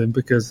or something,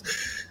 because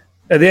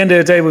at the end of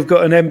the day, we've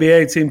got an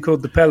NBA team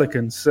called the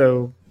Pelicans.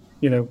 So,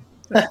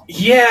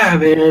 Yeah,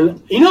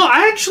 man.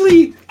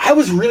 I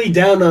was really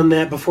down on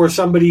that before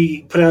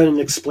somebody put out an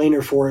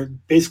explainer for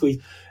it,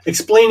 basically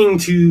explaining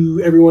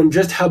to everyone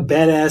just how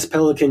badass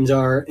Pelicans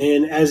are.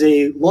 And as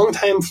a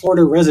longtime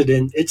Florida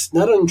resident, it's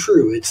not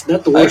untrue. It's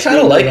not the worst. I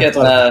kind of like it.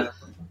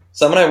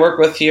 Someone I work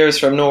with here is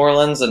from New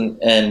Orleans,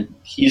 and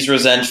he's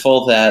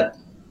resentful that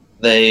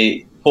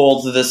they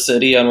pulled the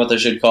city on what they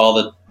should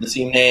call the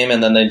team name,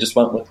 and then they just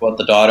went with what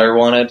the daughter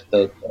wanted,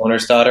 the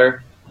owner's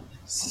daughter.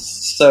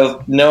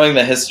 So knowing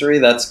the history,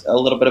 that's a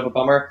little bit of a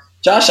bummer.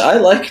 Josh, I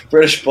like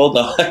British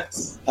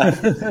Bulldogs. I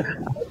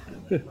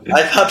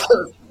thought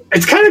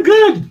it's kind of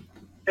good.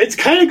 It's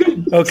kind of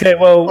good. Okay,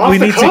 well, we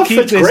need to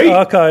keep this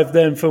archived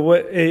then for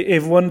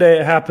if one day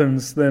it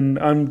happens, then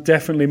I'm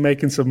definitely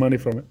making some money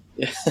from it.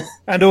 Yeah.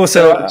 And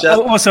also,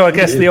 I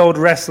guess the old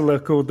wrestler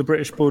called the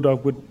British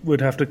Bulldog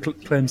would have to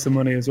claim some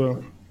money as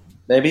well.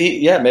 Maybe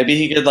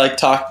he could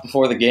talk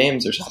before the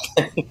games or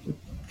something.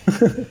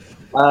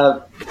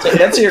 To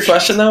answer your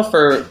question though,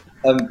 for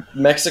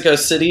Mexico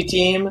City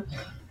team,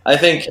 I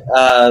think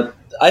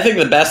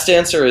the best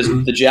answer is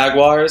the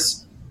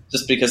Jaguars,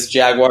 just because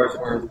Jaguars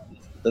were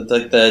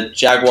the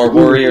Jaguar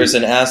Warriors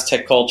and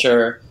Aztec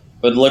culture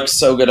would look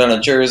so good on a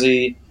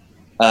jersey.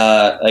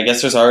 I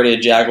guess there's already a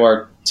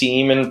Jaguar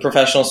team in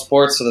professional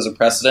sports, so there's a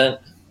precedent.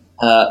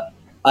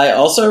 I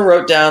also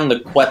wrote down the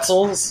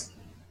Quetzals.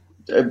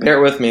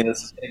 Bear with me,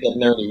 this is going to get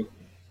nerdy.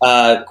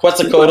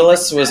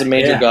 Quetzalcoatlus was a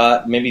major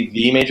god, maybe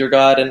the major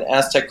god in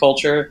Aztec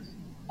culture.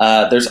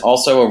 There's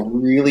also a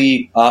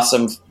really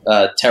awesome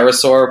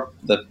pterosaur,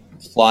 the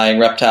flying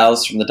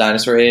reptiles from the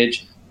dinosaur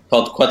age,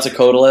 called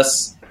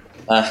Quetzalcoatlus.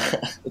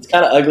 It's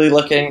kind of ugly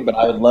looking, but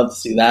I would love to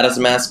see that as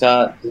a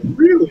mascot.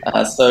 Really?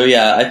 So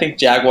yeah, I think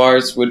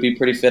Jaguars would be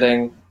pretty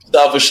fitting.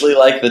 Selfishly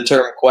like the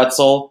term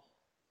Quetzal.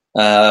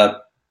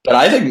 But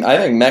I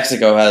think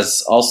Mexico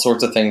has all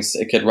sorts of things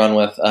it could run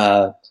with.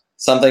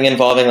 Something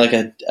involving like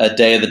a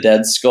Day of the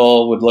Dead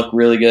skull would look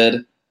really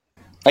good.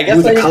 I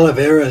guess the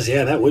calaveras,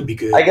 yeah, that would be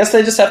good. I guess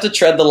they just have to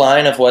tread the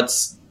line of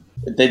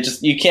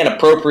you can't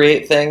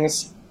appropriate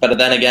things. But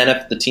then again,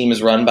 if the team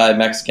is run by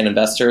Mexican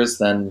investors,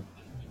 then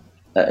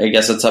I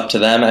guess it's up to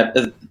them.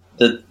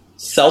 The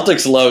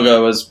Celtics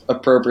logo is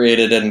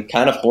appropriated and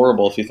kind of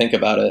horrible if you think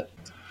about it.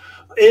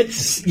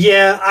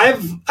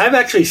 I've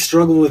actually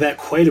struggled with that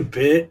quite a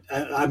bit.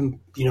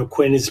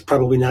 Quinn is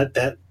probably not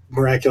that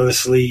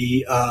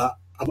miraculously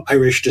of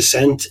Irish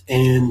descent,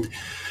 and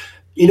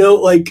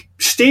like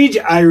stage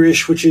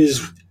Irish,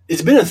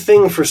 it's been a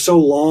thing for so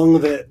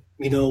long that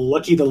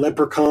Lucky the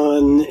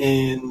Leprechaun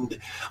and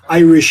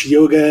Irish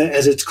yoga,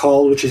 as it's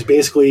called, which is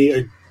basically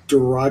a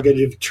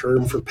derogative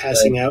term for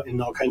passing out in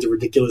all kinds of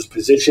ridiculous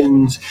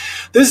positions.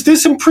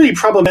 There's some pretty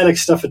problematic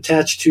stuff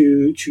attached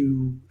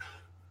to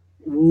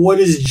what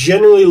is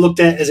generally looked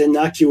at as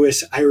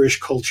innocuous Irish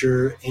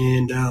culture,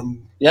 and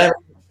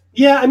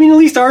at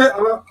least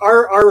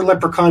our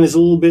leprechaun is a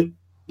little bit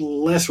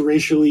less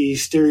racially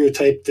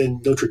stereotyped than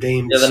Notre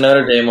Dame's. Yeah, the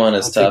Notre Dame one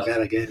is tough. That,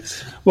 I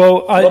guess.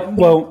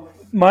 Well,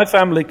 my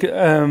family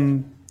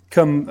come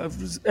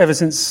ever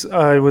since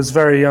I was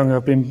very young.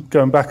 I've been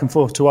going back and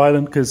forth to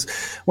Ireland because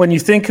when you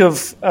think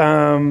of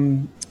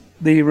the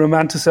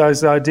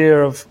romanticized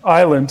idea of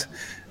Ireland,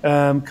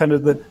 kind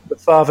of the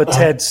Father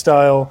Ted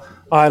style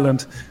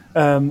Ireland,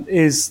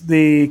 is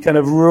the kind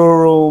of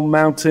rural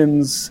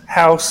mountains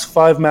house,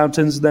 5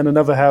 mountains, then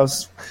another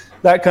house,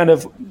 that kind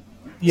of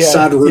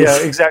sad roof. Yeah,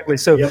 exactly.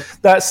 So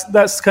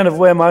that's kind of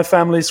where my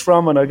family's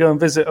from, and I go and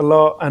visit a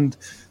lot. And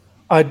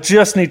I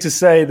just need to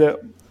say that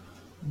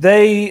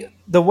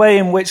the way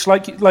in which,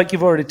 like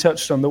you've already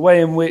touched on, the way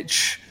in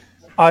which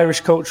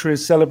Irish culture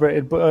is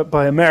celebrated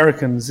by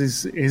Americans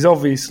is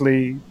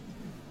obviously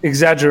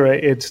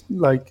exaggerated,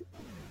 like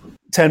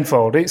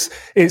tenfold.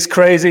 It's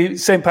crazy.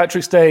 St.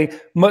 Patrick's Day,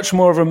 much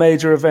more of a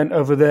major event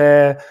over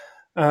there.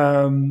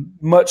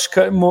 Much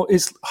more,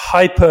 it's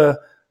hyper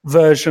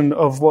version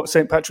of what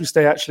St. Patrick's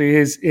Day actually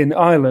is in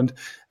Ireland,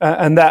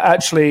 and that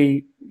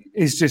actually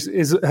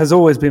has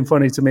always been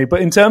funny to me.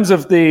 But in terms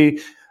of the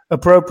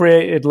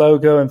appropriated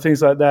logo and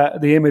things like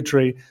that, the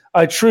imagery,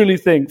 I truly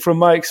think, from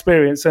my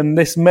experience, and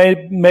this may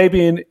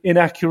be an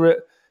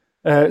inaccurate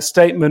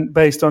statement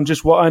based on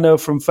just what I know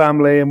from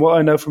family and what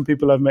I know from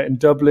people I've met in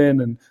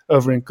Dublin and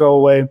over in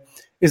Galway,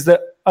 is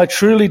that I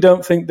truly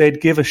don't think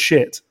they'd give a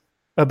shit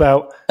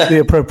about the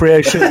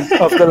appropriation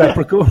of the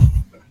leprechaun.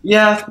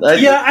 Yeah,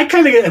 I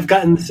kind of have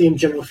gotten the same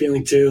general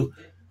feeling too.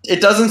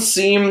 It doesn't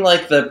seem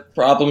like the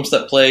problems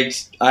that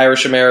plagued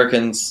Irish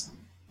Americans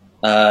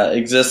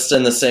exist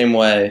in the same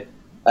way.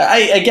 The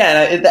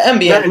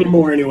NBA not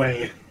anymore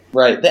anyway.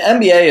 Right, the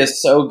NBA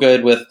is so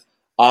good with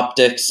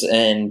optics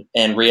and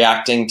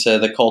reacting to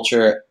the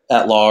culture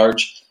at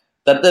large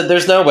that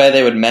there's no way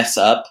they would mess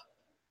up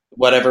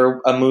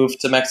whatever a move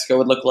to Mexico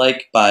would look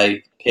like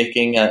by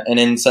picking an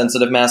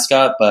insensitive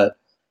mascot. But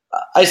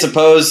I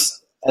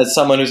suppose, as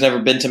someone who's never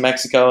been to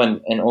Mexico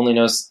and only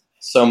knows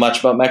so much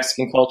about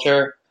Mexican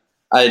culture,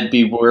 I'd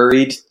be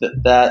worried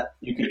that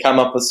you could come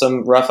up with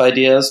some rough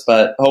ideas,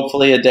 but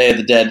hopefully a Day of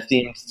the Dead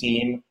themed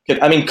team could.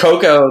 I mean,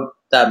 Coco,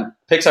 that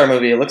Pixar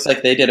movie, it looks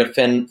like they did a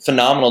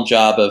phenomenal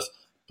job of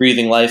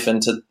breathing life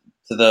into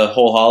the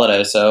whole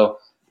holiday. So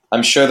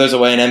I'm sure there's a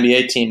way an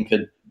NBA team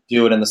could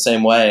do it in the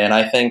same way. And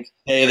I think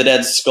Day of the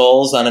Dead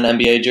skulls on an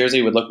NBA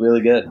jersey would look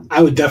really good.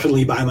 I would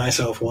definitely buy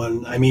myself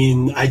one. I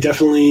mean,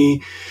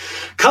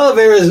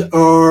 Calaveras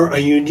are a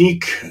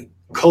unique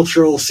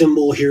cultural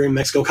symbol here in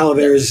Mexico.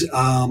 Calaveras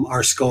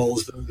are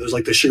skulls. Those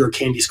like the sugar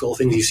candy skull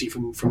things you see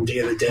from Day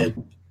of the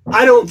Dead.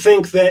 I don't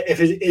think that if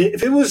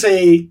it was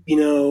a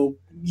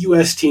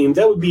U.S. team,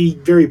 that would be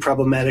very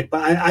problematic.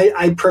 But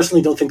I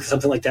personally don't think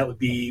something like that would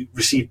be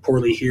received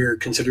poorly here,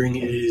 considering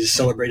it is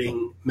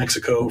celebrating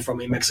Mexico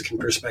from a Mexican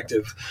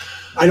perspective.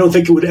 I don't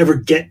think it would ever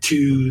get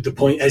to the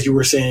point, as you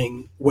were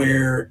saying,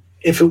 where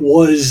if it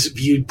was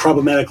viewed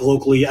problematic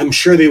locally, I'm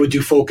sure they would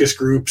do focus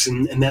groups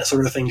and that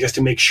sort of thing just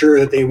to make sure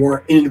that they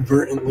weren't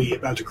inadvertently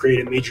about to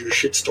create a major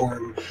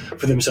shitstorm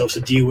for themselves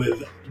to deal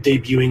with,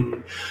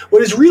 debuting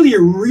what is really a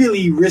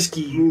really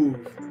risky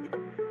move.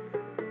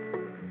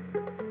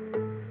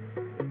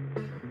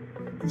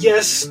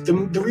 yes, the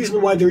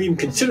reason why they're even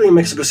considering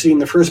Mexico City in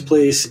the first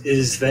place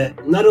is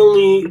that not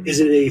only is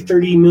it a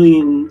 30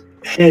 million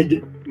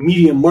head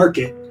media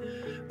market,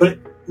 but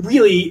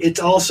really it's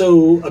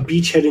also a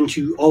beachhead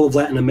into all of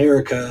Latin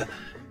America,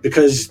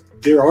 because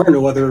there are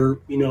no other,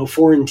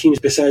 foreign teams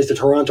besides the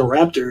Toronto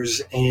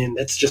Raptors, and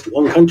that's just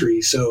one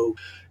country. So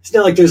it's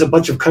not like there's a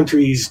bunch of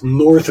countries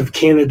north of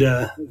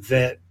Canada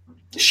that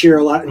share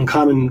a lot in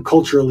common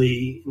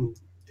culturally,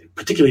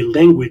 particularly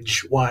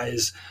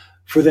language-wise,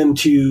 for them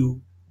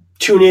to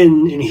tune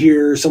in and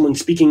hear someone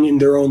speaking in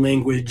their own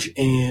language.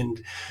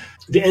 And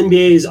the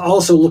NBA is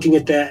also looking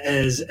at that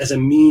as a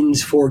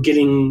means for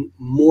getting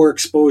more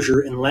exposure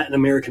in Latin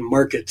American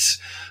markets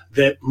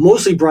that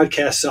mostly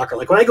broadcast soccer.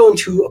 Like when I go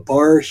into a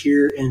bar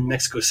here in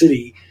Mexico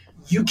City,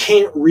 you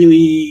can't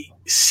really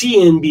see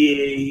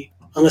NBA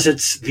unless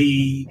it's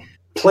the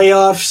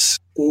playoffs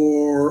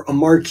or a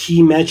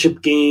marquee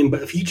matchup game.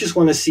 But if you just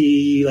want to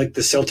see like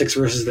the Celtics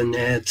versus the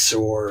Nets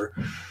or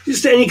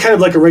just any kind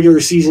of like a regular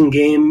season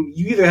game,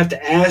 you either have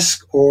to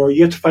ask or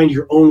you have to find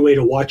your own way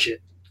to watch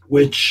it.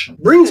 Which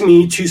brings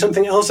me to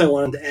something else I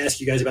wanted to ask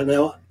you guys about.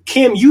 Now,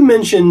 Cam, you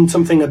mentioned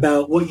something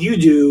about what you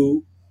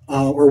do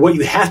or what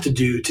you have to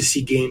do to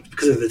see games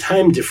because of the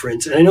time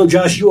difference. And I know,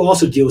 Josh, you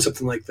also deal with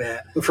something like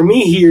that. But for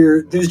me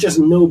here, there's just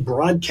no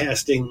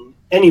broadcasting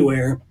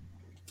anywhere.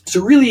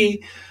 So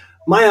really,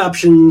 my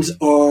options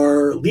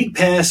are League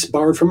Pass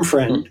borrowed from a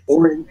friend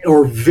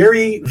or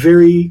very,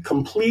 very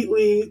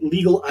completely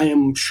legal, I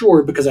am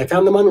sure, because I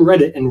found them on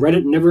Reddit, and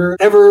Reddit never,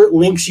 ever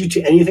links you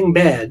to anything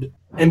bad,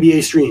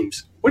 NBA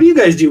streams. What do you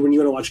guys do when you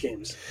want to watch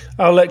games?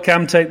 I'll let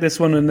Cam take this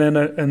one, and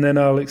then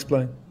I'll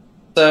explain.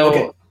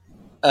 So,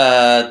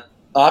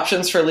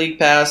 options for League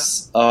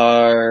Pass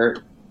are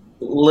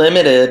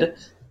limited.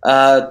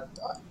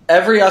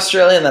 Every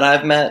Australian that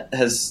I've met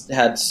has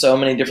had so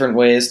many different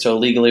ways to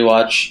illegally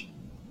watch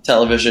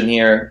television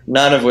here,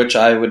 none of which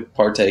I would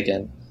partake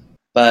in.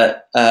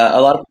 But a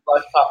lot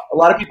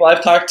of people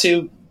I've talked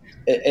to,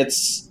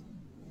 it's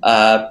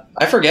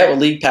I forget what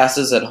League Pass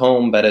is at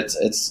home, but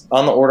it's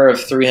on the order of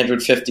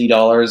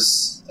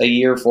 $350 a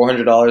year,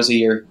 $400 a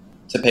year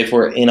to pay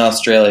for it in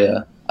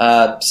Australia.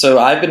 So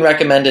I've been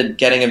recommended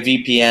getting a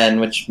VPN,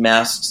 which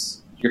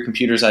masks your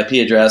computer's IP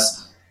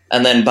address,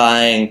 and then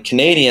buying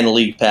Canadian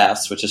League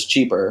Pass, which is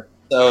cheaper.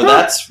 So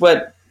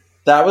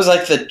that was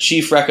like the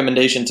chief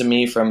recommendation to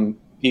me from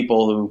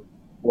people who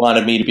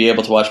wanted me to be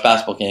able to watch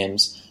basketball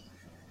games.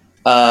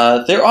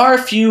 There are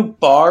a few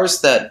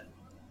bars that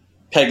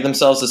peg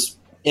themselves as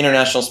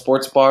international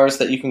sports bars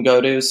that you can go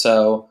to.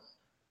 So,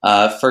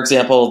 for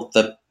example,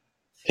 the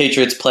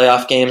Patriots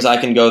playoff games, I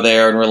can go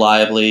there and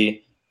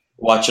reliably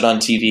watch it on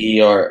TV,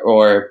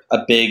 or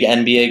a big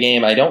NBA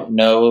game. I don't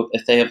know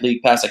if they have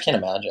League Pass. I can't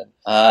imagine.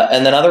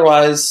 And then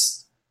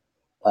otherwise,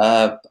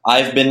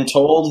 I've been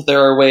told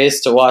there are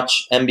ways to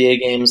watch NBA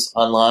games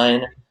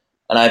online,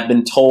 and I've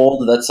been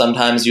told that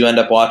sometimes you end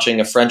up watching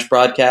a French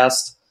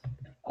broadcast,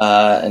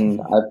 and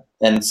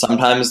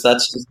sometimes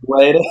that's just the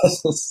way it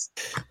is.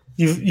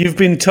 You've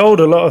been told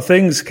a lot of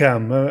things,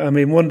 Cam. I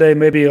mean, one day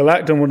maybe you'll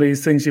act on one of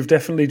these things. You've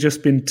definitely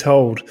just been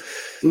told.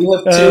 We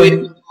have two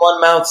ears in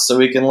one mouth, so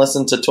we can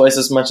listen to twice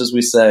as much as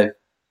we say.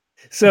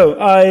 So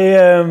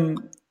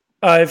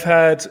I've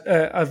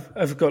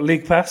got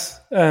League Pass.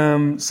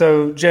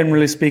 So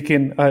generally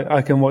speaking,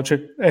 I can watch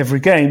it every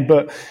game.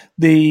 But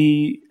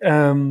the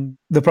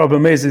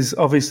problem is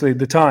obviously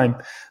the time.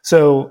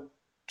 So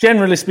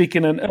generally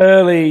speaking, an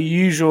early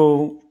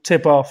usual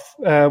tip-off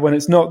when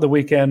it's not the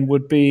weekend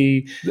would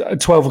be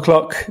 12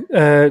 o'clock,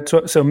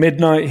 so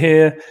midnight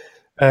here.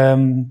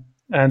 And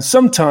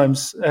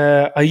sometimes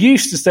I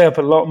used to stay up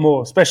a lot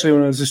more, especially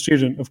when I was a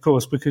student, of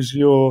course, because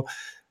your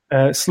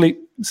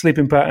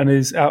sleeping pattern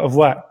is out of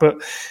whack.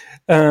 But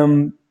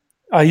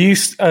I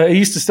used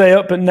to stay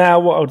up, but now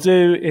what I'll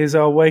do is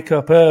I'll wake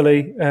up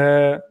early,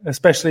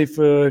 especially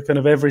for kind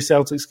of every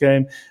Celtics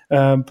game,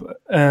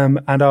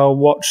 and I'll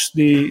watch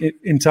the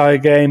entire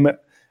game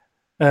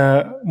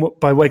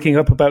by waking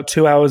up about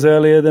 2 hours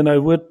earlier than I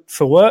would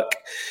for work.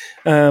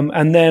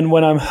 And then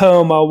when I'm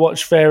home, I'll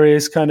watch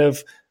various kind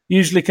of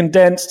usually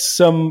condensed,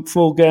 some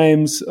full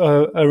games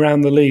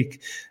around the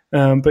league.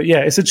 But yeah,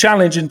 it's a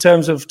challenge in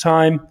terms of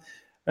time.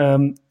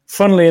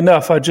 Funnily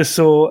enough, I just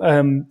saw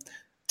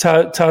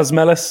Taz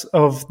Melis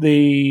of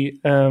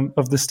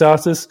the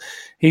Starters.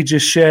 He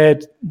just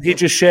shared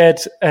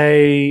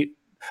a.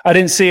 I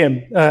didn't see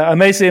him. I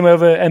may see him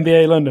over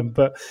NBA London,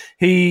 but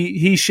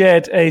he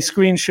shared a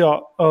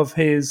screenshot of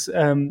his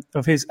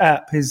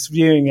app, his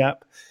viewing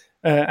app,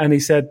 and he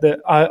said that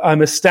I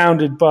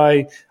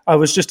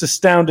was just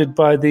astounded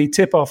by the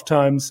tip-off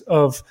times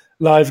of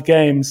live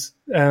games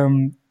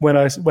when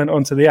I went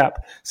onto the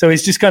app. So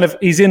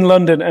he's in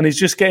London and he's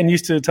just getting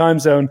used to the time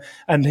zone,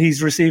 and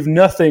he's received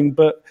nothing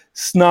but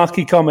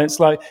snarky comments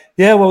like,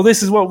 "Yeah, well,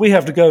 this is what we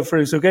have to go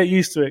through, so get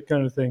used to it,"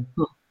 kind of thing.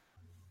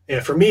 Yeah,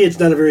 for me, it's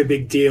not a very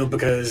big deal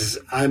because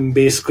I'm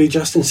basically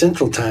just in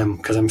Central Time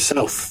because I'm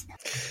South.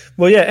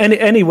 Well, yeah,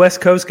 any West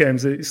Coast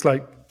games, it's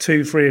like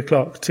 2, 3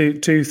 o'clock,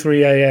 2,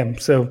 3 a.m.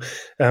 So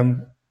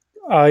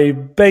I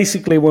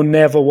basically will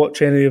never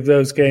watch any of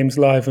those games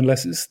live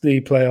unless it's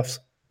the playoffs.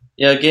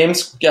 Yeah,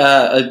 games.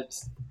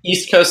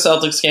 East Coast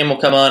Celtics game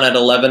will come on at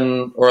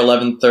 11 or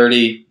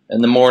 11:30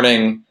 in the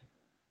morning,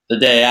 the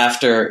day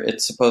after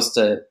it's supposed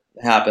to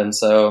happen.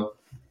 So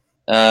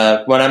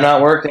when I'm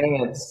not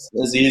working, it's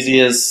as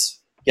easy as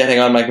getting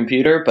on my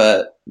computer.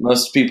 But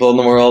most people in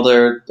the world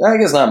are, I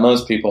guess not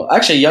most people.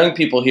 Actually, young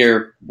people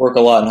here work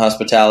a lot in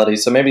hospitality,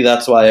 so maybe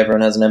that's why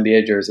everyone has an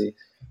NBA jersey.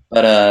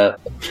 But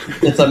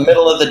it's a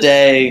middle of the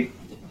day,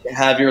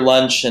 have your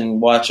lunch and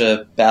watch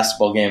a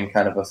basketball game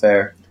kind of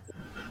affair.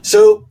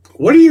 So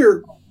what are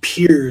your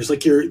peers,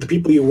 like the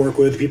people you work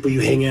with, the people you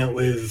hang out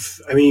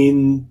with? I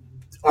mean,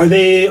 are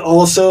they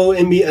also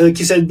NBA? Like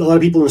you said, a lot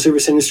of people in the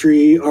service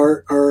industry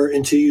are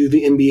into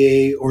the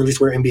NBA, or at least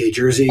wear NBA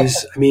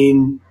jerseys. I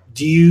mean,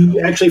 do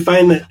you actually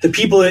find that the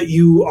people that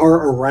you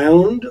are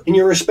around in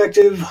your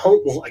respective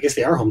home, well, I guess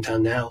they are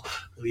hometown now,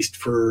 at least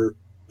for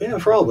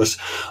all of us.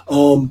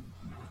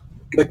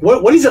 Like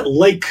what is it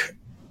like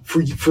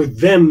for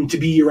them to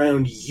be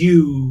around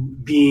you?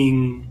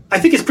 Being, I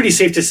think it's pretty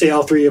safe to say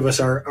all three of us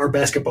are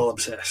basketball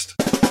obsessed.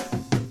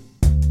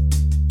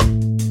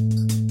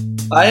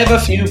 I have a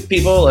few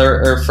people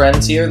or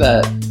friends here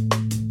that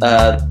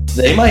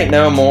they might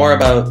know more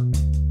about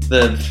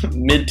the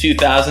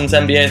mid-2000s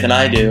NBA than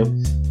I do.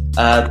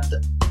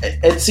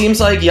 It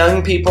seems like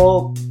young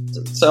people,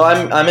 so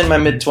I'm in my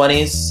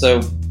mid-20s,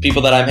 so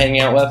people that I'm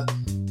hanging out with,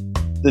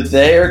 that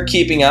they're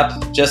keeping up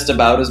just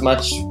about as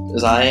much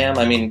as I am.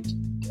 I mean,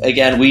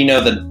 again, we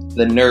know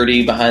the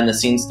nerdy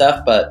behind-the-scenes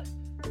stuff, but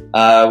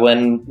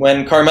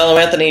when Carmelo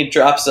Anthony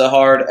drops a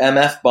hard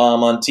MF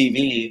bomb on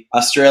TV,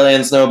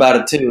 Australians know about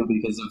it too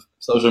because of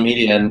social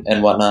media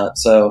and whatnot.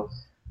 So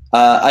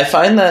I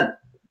find that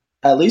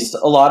at least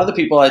a lot of the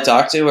people I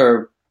talk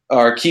to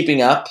are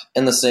keeping up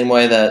in the same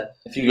way that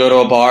if you go to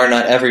a bar,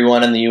 not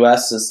everyone in the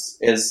US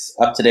is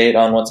up to date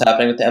on what's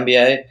happening with the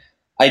NBA.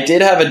 I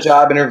did have a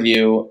job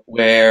interview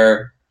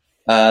where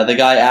the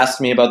guy asked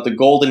me about the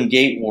Golden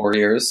Gate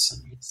Warriors.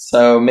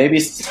 So maybe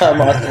some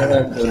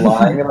Australians are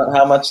lying about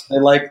how much they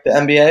like the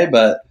NBA,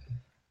 but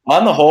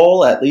on the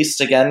whole, at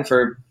least again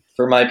for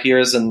my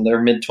peers in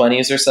their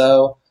mid-20s or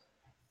so,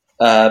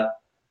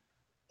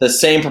 the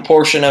same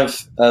proportion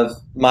of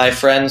my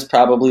friends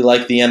probably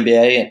like the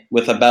NBA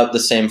with about the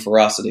same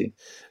ferocity.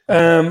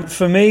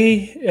 For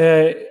me,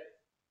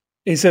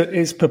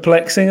 it's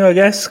perplexing, I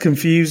guess,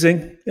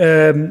 confusing.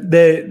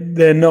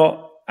 They're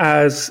not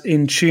as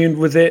in tune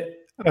with it.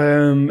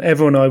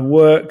 Everyone I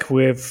work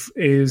with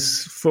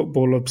is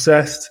football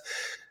obsessed.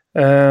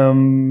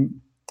 Everyone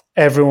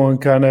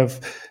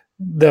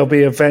there'll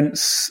be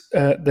events,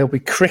 there'll be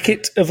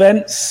cricket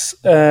events.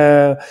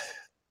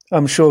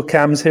 I'm sure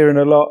Cam's hearing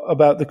a lot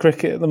about the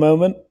cricket at the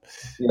moment,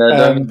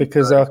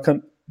 because our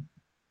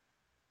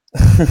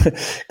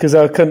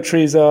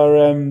countries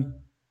are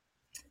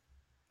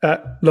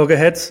at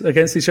loggerheads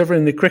against each other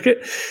in the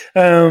cricket.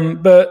 So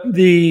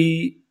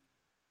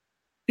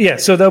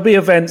there'll be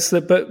events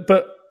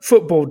but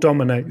football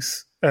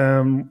dominates.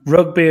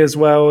 Rugby as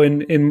well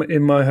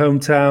in my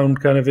hometown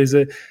kind of is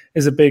a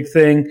big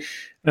thing.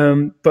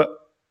 But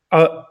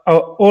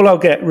all I'll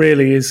get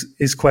really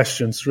is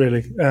questions,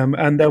 really.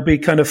 And there'll be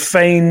kind of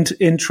feigned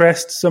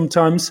interest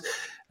sometimes.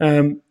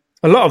 A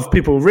lot of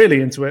people really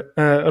into it.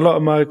 A lot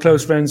of my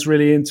close friends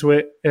really into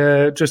it,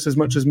 just as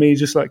much as me,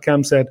 just like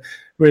Cam said,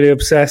 really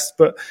obsessed.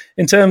 But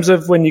in terms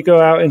of when you go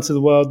out into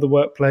the world, the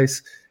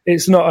workplace,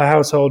 it's not a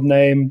household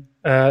name.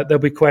 There'll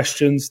be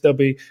questions. There'll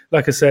be,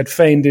 like I said,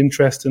 feigned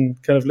interest and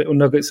kind of little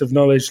nuggets of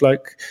knowledge.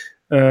 Like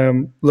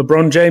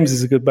LeBron James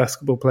is a good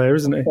basketball player,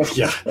 isn't he?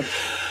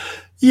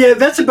 Yeah,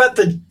 that's about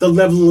the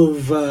level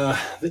of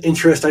the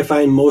interest I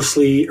find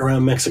mostly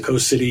around Mexico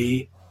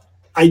City.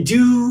 I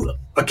do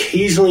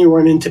occasionally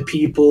run into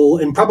people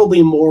in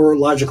probably more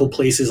logical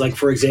places. Like,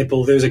 for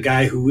example, there's a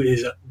guy who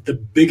is the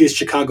biggest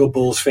Chicago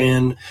Bulls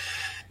fan.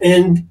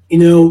 And,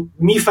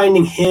 me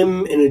finding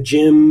him in a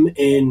gym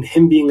and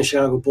him being a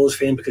Chicago Bulls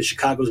fan because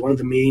Chicago is one of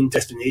the main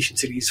destination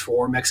cities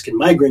for Mexican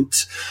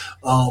migrants,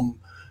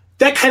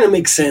 that kind of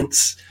makes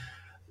sense.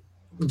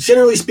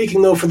 Generally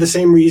speaking, though, for the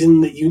same reason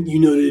that you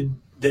noted,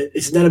 that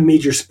it's not a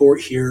major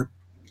sport here.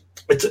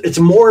 It's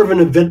more of an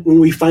event when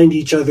we find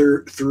each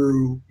other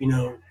through,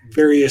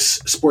 various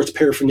sports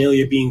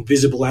paraphernalia being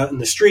visible out in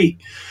the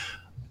street.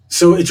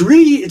 So it's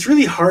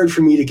really hard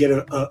for me to get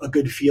a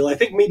good feel. I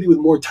think maybe with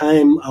more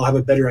time, I'll have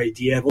a better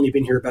idea. I've only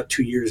been here about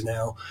 2 years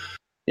now.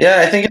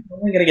 Yeah, I think it's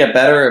only going to get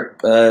better.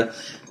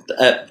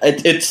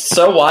 It's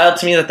so wild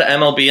to me that the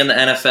MLB and the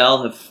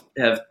NFL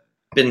have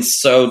been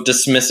so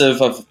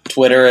dismissive of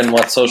Twitter and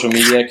what social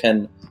media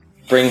can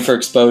bring for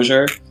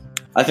exposure.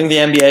 I think the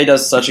NBA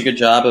does such a good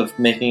job of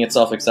making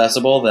itself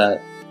accessible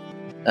that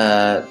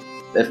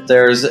if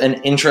there's an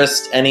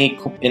interest in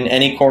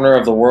any corner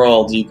of the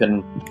world, you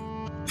can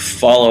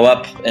follow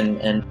up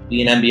and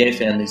be an NBA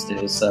fan these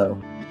days.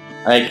 So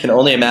I can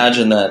only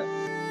imagine that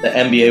the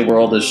NBA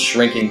world is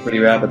shrinking pretty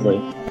rapidly.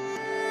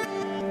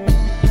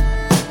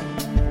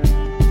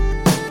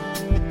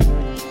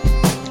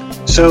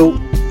 So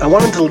I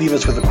wanted to leave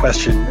us with a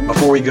question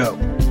before we go.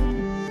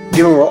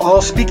 Given we're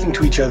all speaking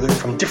to each other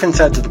from different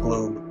sides of the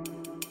globe,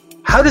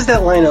 how does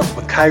that line up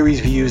with Kyrie's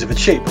views of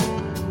its shape?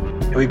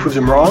 Have we proved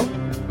him wrong?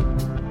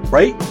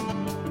 Right?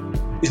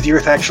 Is the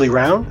Earth actually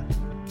round?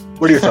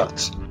 What are your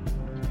thoughts?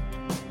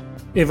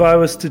 If I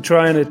was to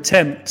try and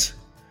attempt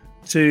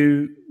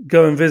to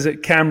go and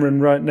visit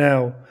Cameron right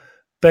now,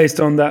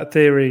 based on that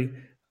theory,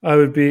 I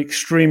would be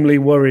extremely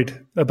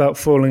worried about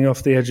falling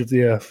off the edge of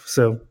the Earth.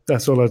 So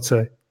that's all I'd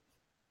say.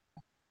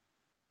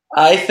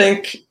 I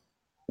think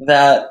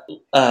that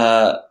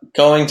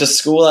going to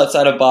school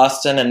outside of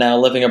Boston and now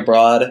living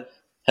abroad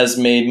has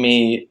made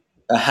me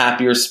a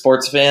happier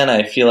sports fan.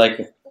 I feel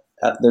like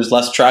there's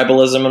less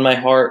tribalism in my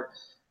heart,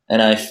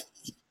 and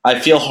I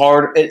feel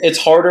hard. It's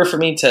harder for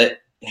me to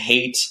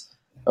hate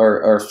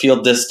or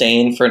feel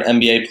disdain for an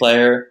NBA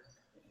player.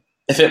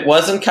 If it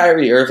wasn't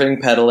Kyrie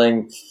Irving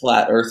peddling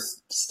flat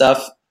Earth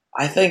stuff,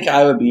 I think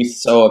I would be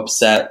so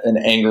upset and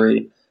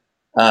angry.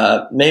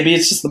 Maybe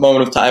it's just the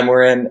moment of time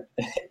we're in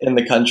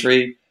the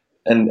country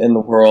and in the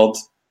world,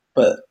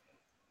 but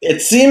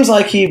it seems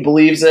like he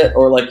believes it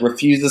or like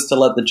refuses to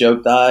let the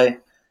joke die.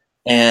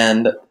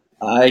 And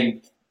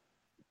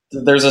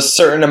there's a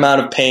certain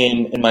amount of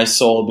pain in my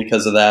soul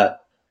because of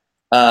that.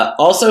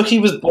 Also, he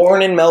was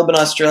born in Melbourne,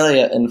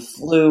 Australia, and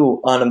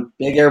flew on a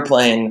big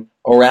airplane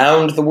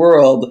around the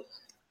world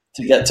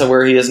to get to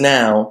where he is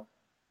now.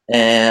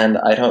 And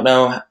I don't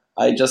know.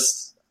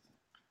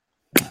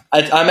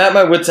 I'm at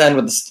my wit's end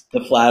with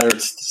the flat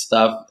Earth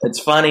stuff. It's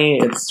funny.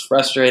 It's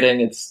frustrating.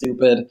 It's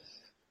stupid.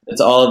 It's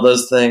all of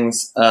those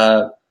things.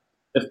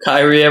 If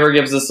Kyrie ever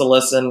gives us a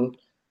listen,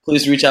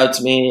 please reach out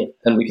to me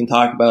and we can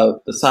talk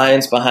about the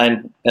science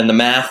behind and the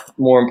math,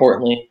 more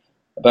importantly,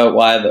 about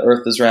why the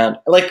Earth is round.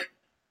 Like,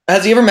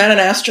 has he ever met an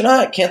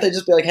astronaut? Can't they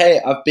just be like, hey,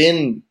 I've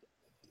been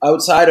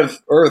outside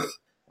of Earth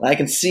and I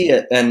can see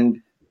it,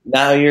 and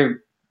now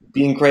you're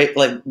being great?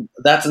 Like,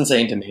 that's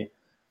insane to me.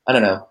 I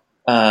don't know.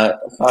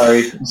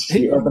 Sorry.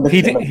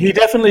 He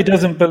definitely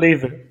doesn't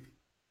believe it.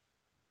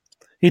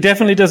 He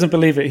definitely doesn't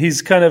believe it.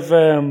 He's kind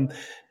of,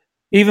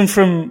 even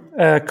from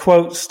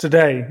quotes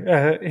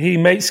today, he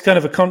makes kind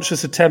of a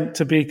conscious attempt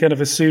to be kind of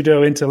a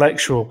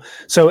pseudo-intellectual.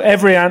 So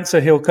every answer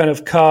he'll kind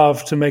of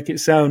carve to make it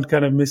sound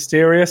kind of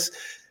mysterious,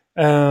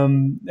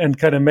 and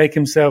kind of make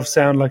himself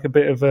sound like a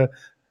bit of a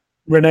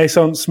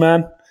Renaissance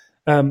man.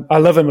 I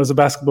love him as a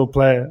basketball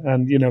player,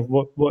 and you know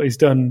what he's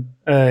done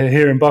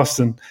here in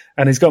Boston,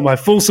 and he's got my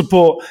full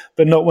support,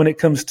 but not when it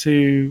comes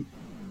to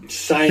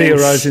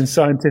theorizing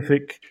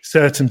scientific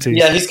certainty.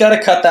 Yeah, he's got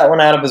to cut that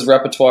one out of his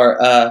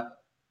repertoire.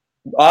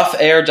 Off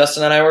air,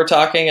 Justin and I were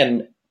talking,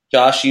 and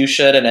Josh, you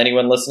should, and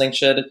anyone listening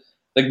should.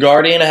 The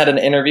Guardian had an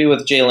interview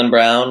with Jaylen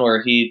Brown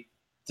where he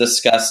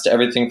discussed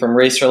everything from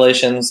race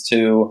relations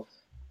to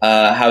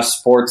how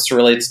sports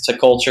relates to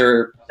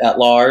culture at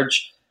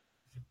large.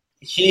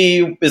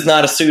 He is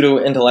not a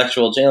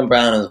pseudo-intellectual. Jaylen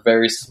Brown is a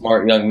very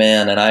smart young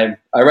man, and I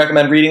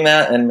recommend reading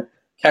that. And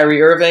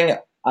Kyrie Irving,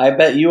 I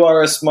bet you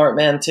are a smart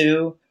man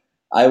too.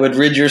 I would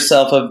rid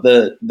yourself of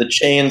the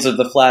chains of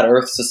the Flat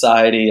Earth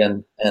Society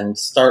and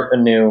start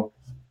anew,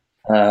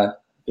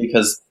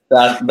 because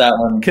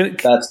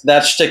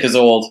that shtick is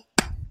old.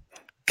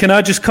 Can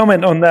I just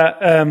comment on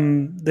that,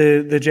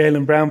 the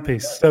Jaylen Brown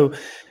piece? So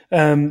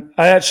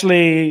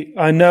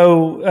I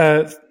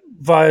know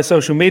via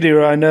social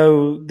media, I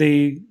know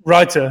the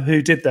writer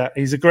who did that.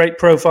 He's a great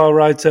profile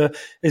writer.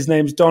 His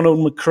name's Donald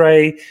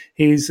McRae.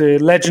 He's a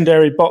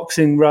legendary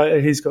boxing writer.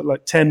 He's got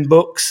like 10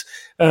 books.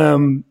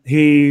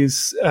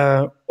 He's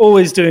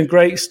always doing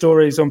great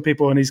stories on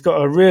people, and he's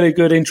got a really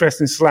good,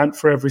 interesting slant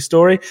for every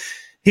story.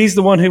 He's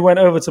the one who went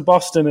over to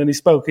Boston and he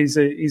spoke.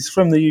 He's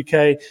from the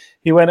UK.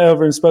 He went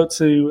over and spoke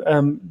to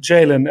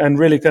Jaylen and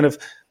really kind of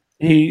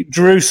he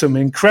drew some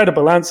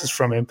incredible answers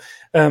from him.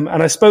 And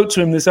I spoke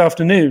to him this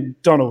afternoon,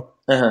 Donald,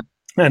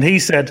 and he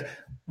said,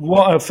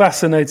 "What a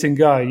fascinating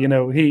guy! You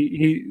know,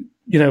 he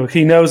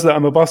knows that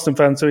I'm a Boston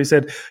fan, so he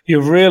said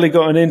you've really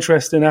got an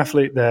interesting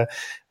athlete there."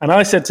 And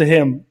I said to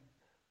him,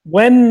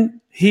 when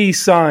he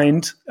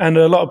signed, and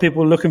a lot of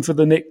people were looking for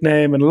the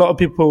nickname, and a lot of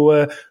people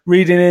were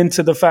reading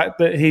into the fact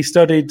that he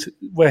studied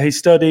where he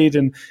studied,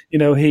 and you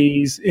know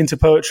he's into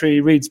poetry,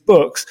 he reads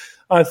books.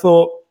 I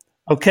thought,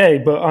 okay,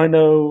 but I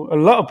know a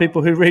lot of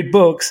people who read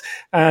books,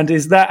 and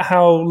is that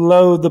how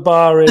low the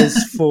bar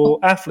is for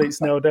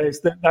athletes nowadays?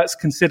 That's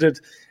considered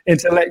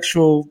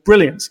intellectual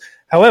brilliance.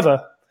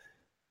 However,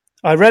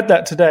 I read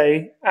that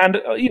today, and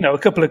a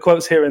couple of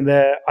quotes here and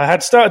there. I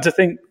had started to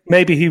think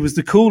maybe he was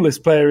the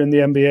coolest player in the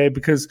NBA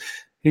because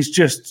he's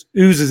just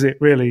oozes it,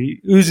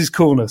 really, oozes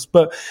coolness.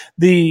 But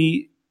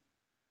the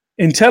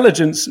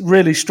intelligence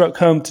really struck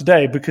home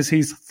today because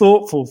he's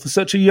thoughtful for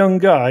such a young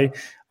guy.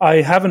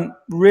 I haven't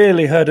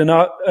really heard an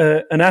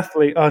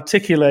athlete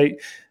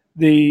articulate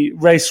the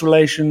race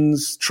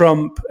relations,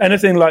 Trump,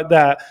 anything like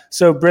that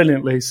so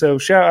brilliantly. So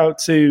shout out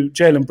to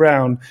Jaylen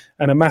Brown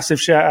and a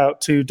massive shout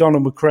out to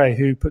Donald McRae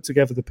who put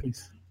together the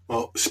piece.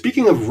 Well,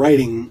 speaking of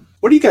writing,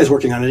 what are you guys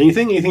working on?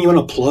 Anything you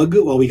want to plug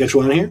while we got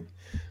you on here?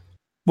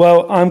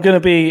 Well, I'm going to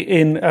be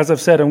in, as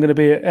I've said, I'm going to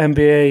be at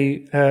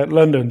NBA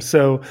London.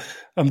 So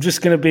I'm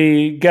just going to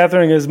be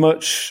gathering as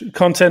much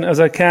content as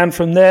I can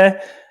from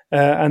there.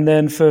 And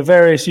then for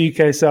various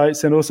UK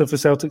sites and also for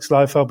Celtics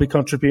Life, I'll be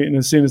contributing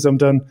as soon as I'm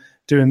done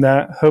doing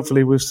that,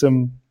 hopefully with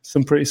some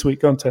pretty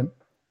sweet content.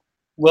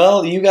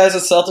 Well, you guys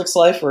at Celtics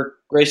Life were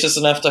gracious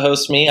enough to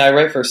host me. I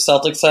write for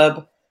Celtics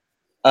Hub.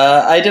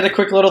 I did a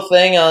quick little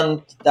thing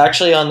on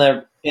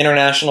the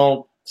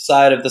international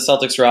side of the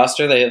Celtics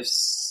roster. They have,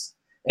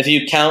 if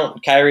you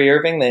count Kyrie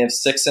Irving, they have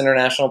 6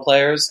 international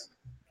players,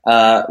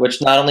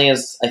 which not only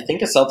is, I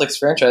think, a Celtics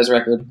franchise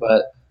record,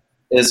 but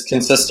is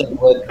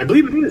consistent with, I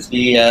believe it is,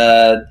 the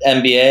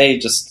NBA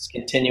just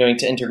continuing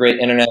to integrate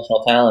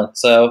international talent.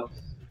 So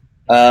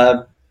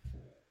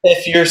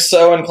if you're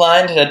so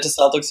inclined, head to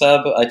Celtics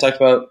Hub. I talked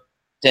about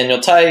Daniel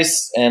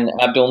Tice and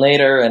Abdul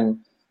Nader and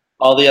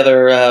all the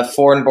other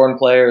foreign-born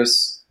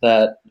players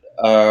that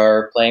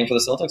are playing for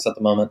the Celtics at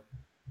the moment.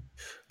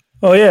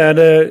 Oh, yeah, and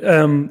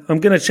I'm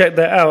going to check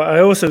that out. I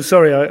also,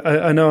 sorry,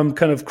 I know I'm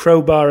kind of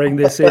crowbarring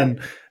this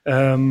in,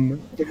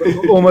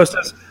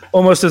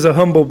 almost as a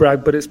humble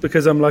brag, but it's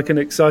because I'm like an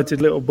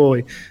excited little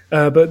boy.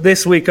 But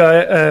this week,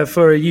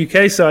 for a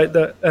UK site,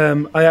 that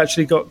I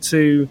actually got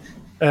to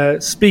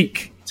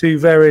speak to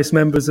various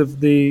members of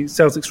the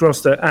Celtics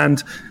roster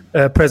and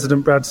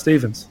President Brad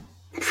Stevens.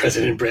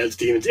 President Brad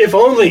Stevens, if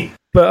only.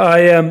 But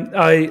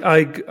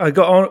I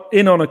got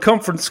in on a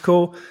conference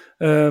call,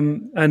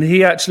 and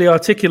he actually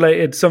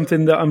articulated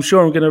something that I'm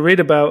sure I'm going to read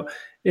about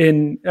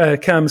in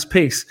Cam's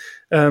piece,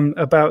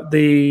 about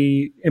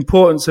the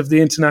importance of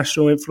the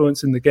international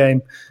influence in the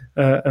game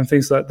and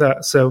things like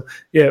that. So,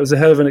 yeah, it was a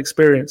hell of an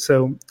experience.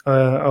 So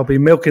I'll be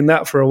milking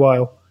that for a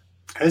while.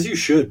 As you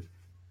should.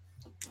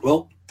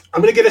 Well,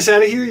 I'm going to get us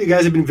out of here. You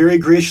guys have been very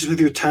gracious with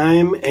your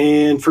time.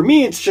 And for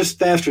me, it's just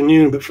the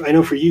afternoon. But I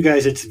know for you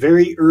guys, it's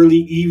very early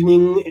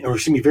evening, or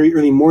excuse me, very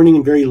early morning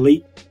and very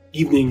late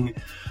evening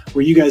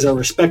where you guys are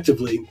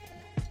respectively.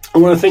 I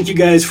want to thank you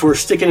guys for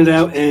sticking it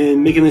out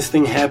and making this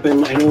thing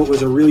happen. I know it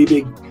was a really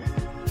big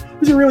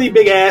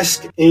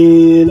ask,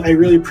 and I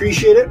really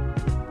appreciate it.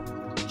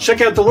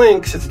 Check out the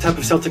links at the top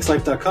of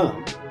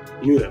CelticsLife.com.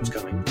 You knew that was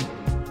coming.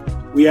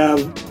 We have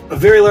a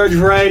very large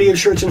variety of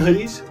shirts and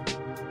hoodies,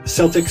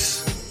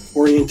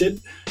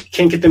 Celtics-oriented. You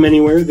can't get them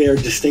anywhere. They are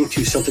distinct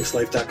to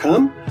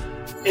CelticsLife.com.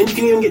 And you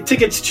can even get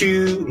tickets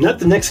to, not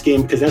the next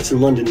game, because that's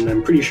in London, and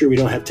I'm pretty sure we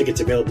don't have tickets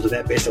available to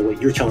that based on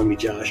what you're telling me,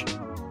 Josh.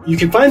 You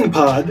can find the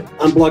pod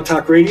on Blog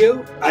Talk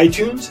Radio,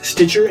 iTunes,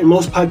 Stitcher, and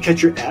most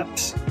podcatcher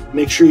apps.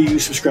 Make sure you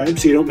subscribe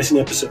so you don't miss an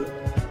episode.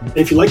 And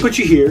if you like what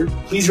you hear,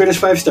 please rate us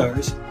 5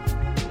 stars.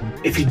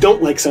 If you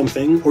don't like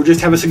something or just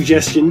have a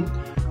suggestion,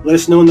 let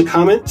us know in the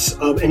comments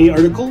of any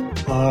article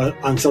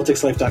on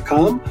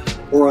CelticsLife.com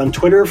or on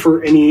Twitter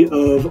for any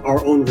of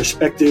our own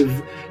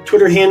respective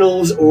Twitter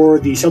handles or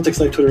the Celtics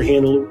Life Twitter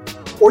handle,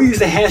 or use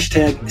the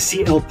hashtag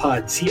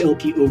CLPod,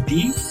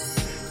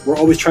 CLPOD. We're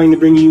always trying to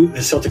bring you the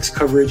Celtics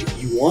coverage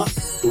you want,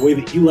 the way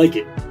that you like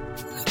it.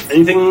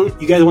 Anything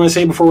you guys want to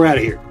say before we're out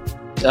of here?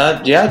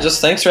 Yeah, just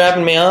thanks for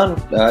having me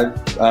on.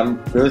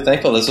 I'm really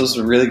thankful. This was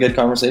a really good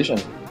conversation.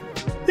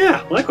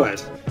 Yeah,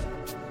 likewise.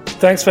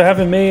 Thanks for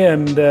having me,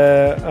 and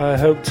I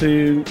hope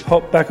to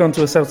hop back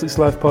onto a Celtics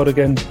Live pod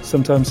again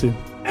sometime soon.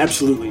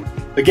 Absolutely.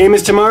 The game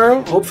is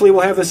tomorrow. Hopefully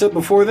we'll have this up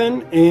before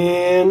then,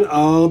 and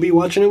I'll be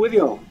watching it with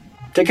y'all.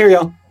 Take care,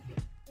 y'all.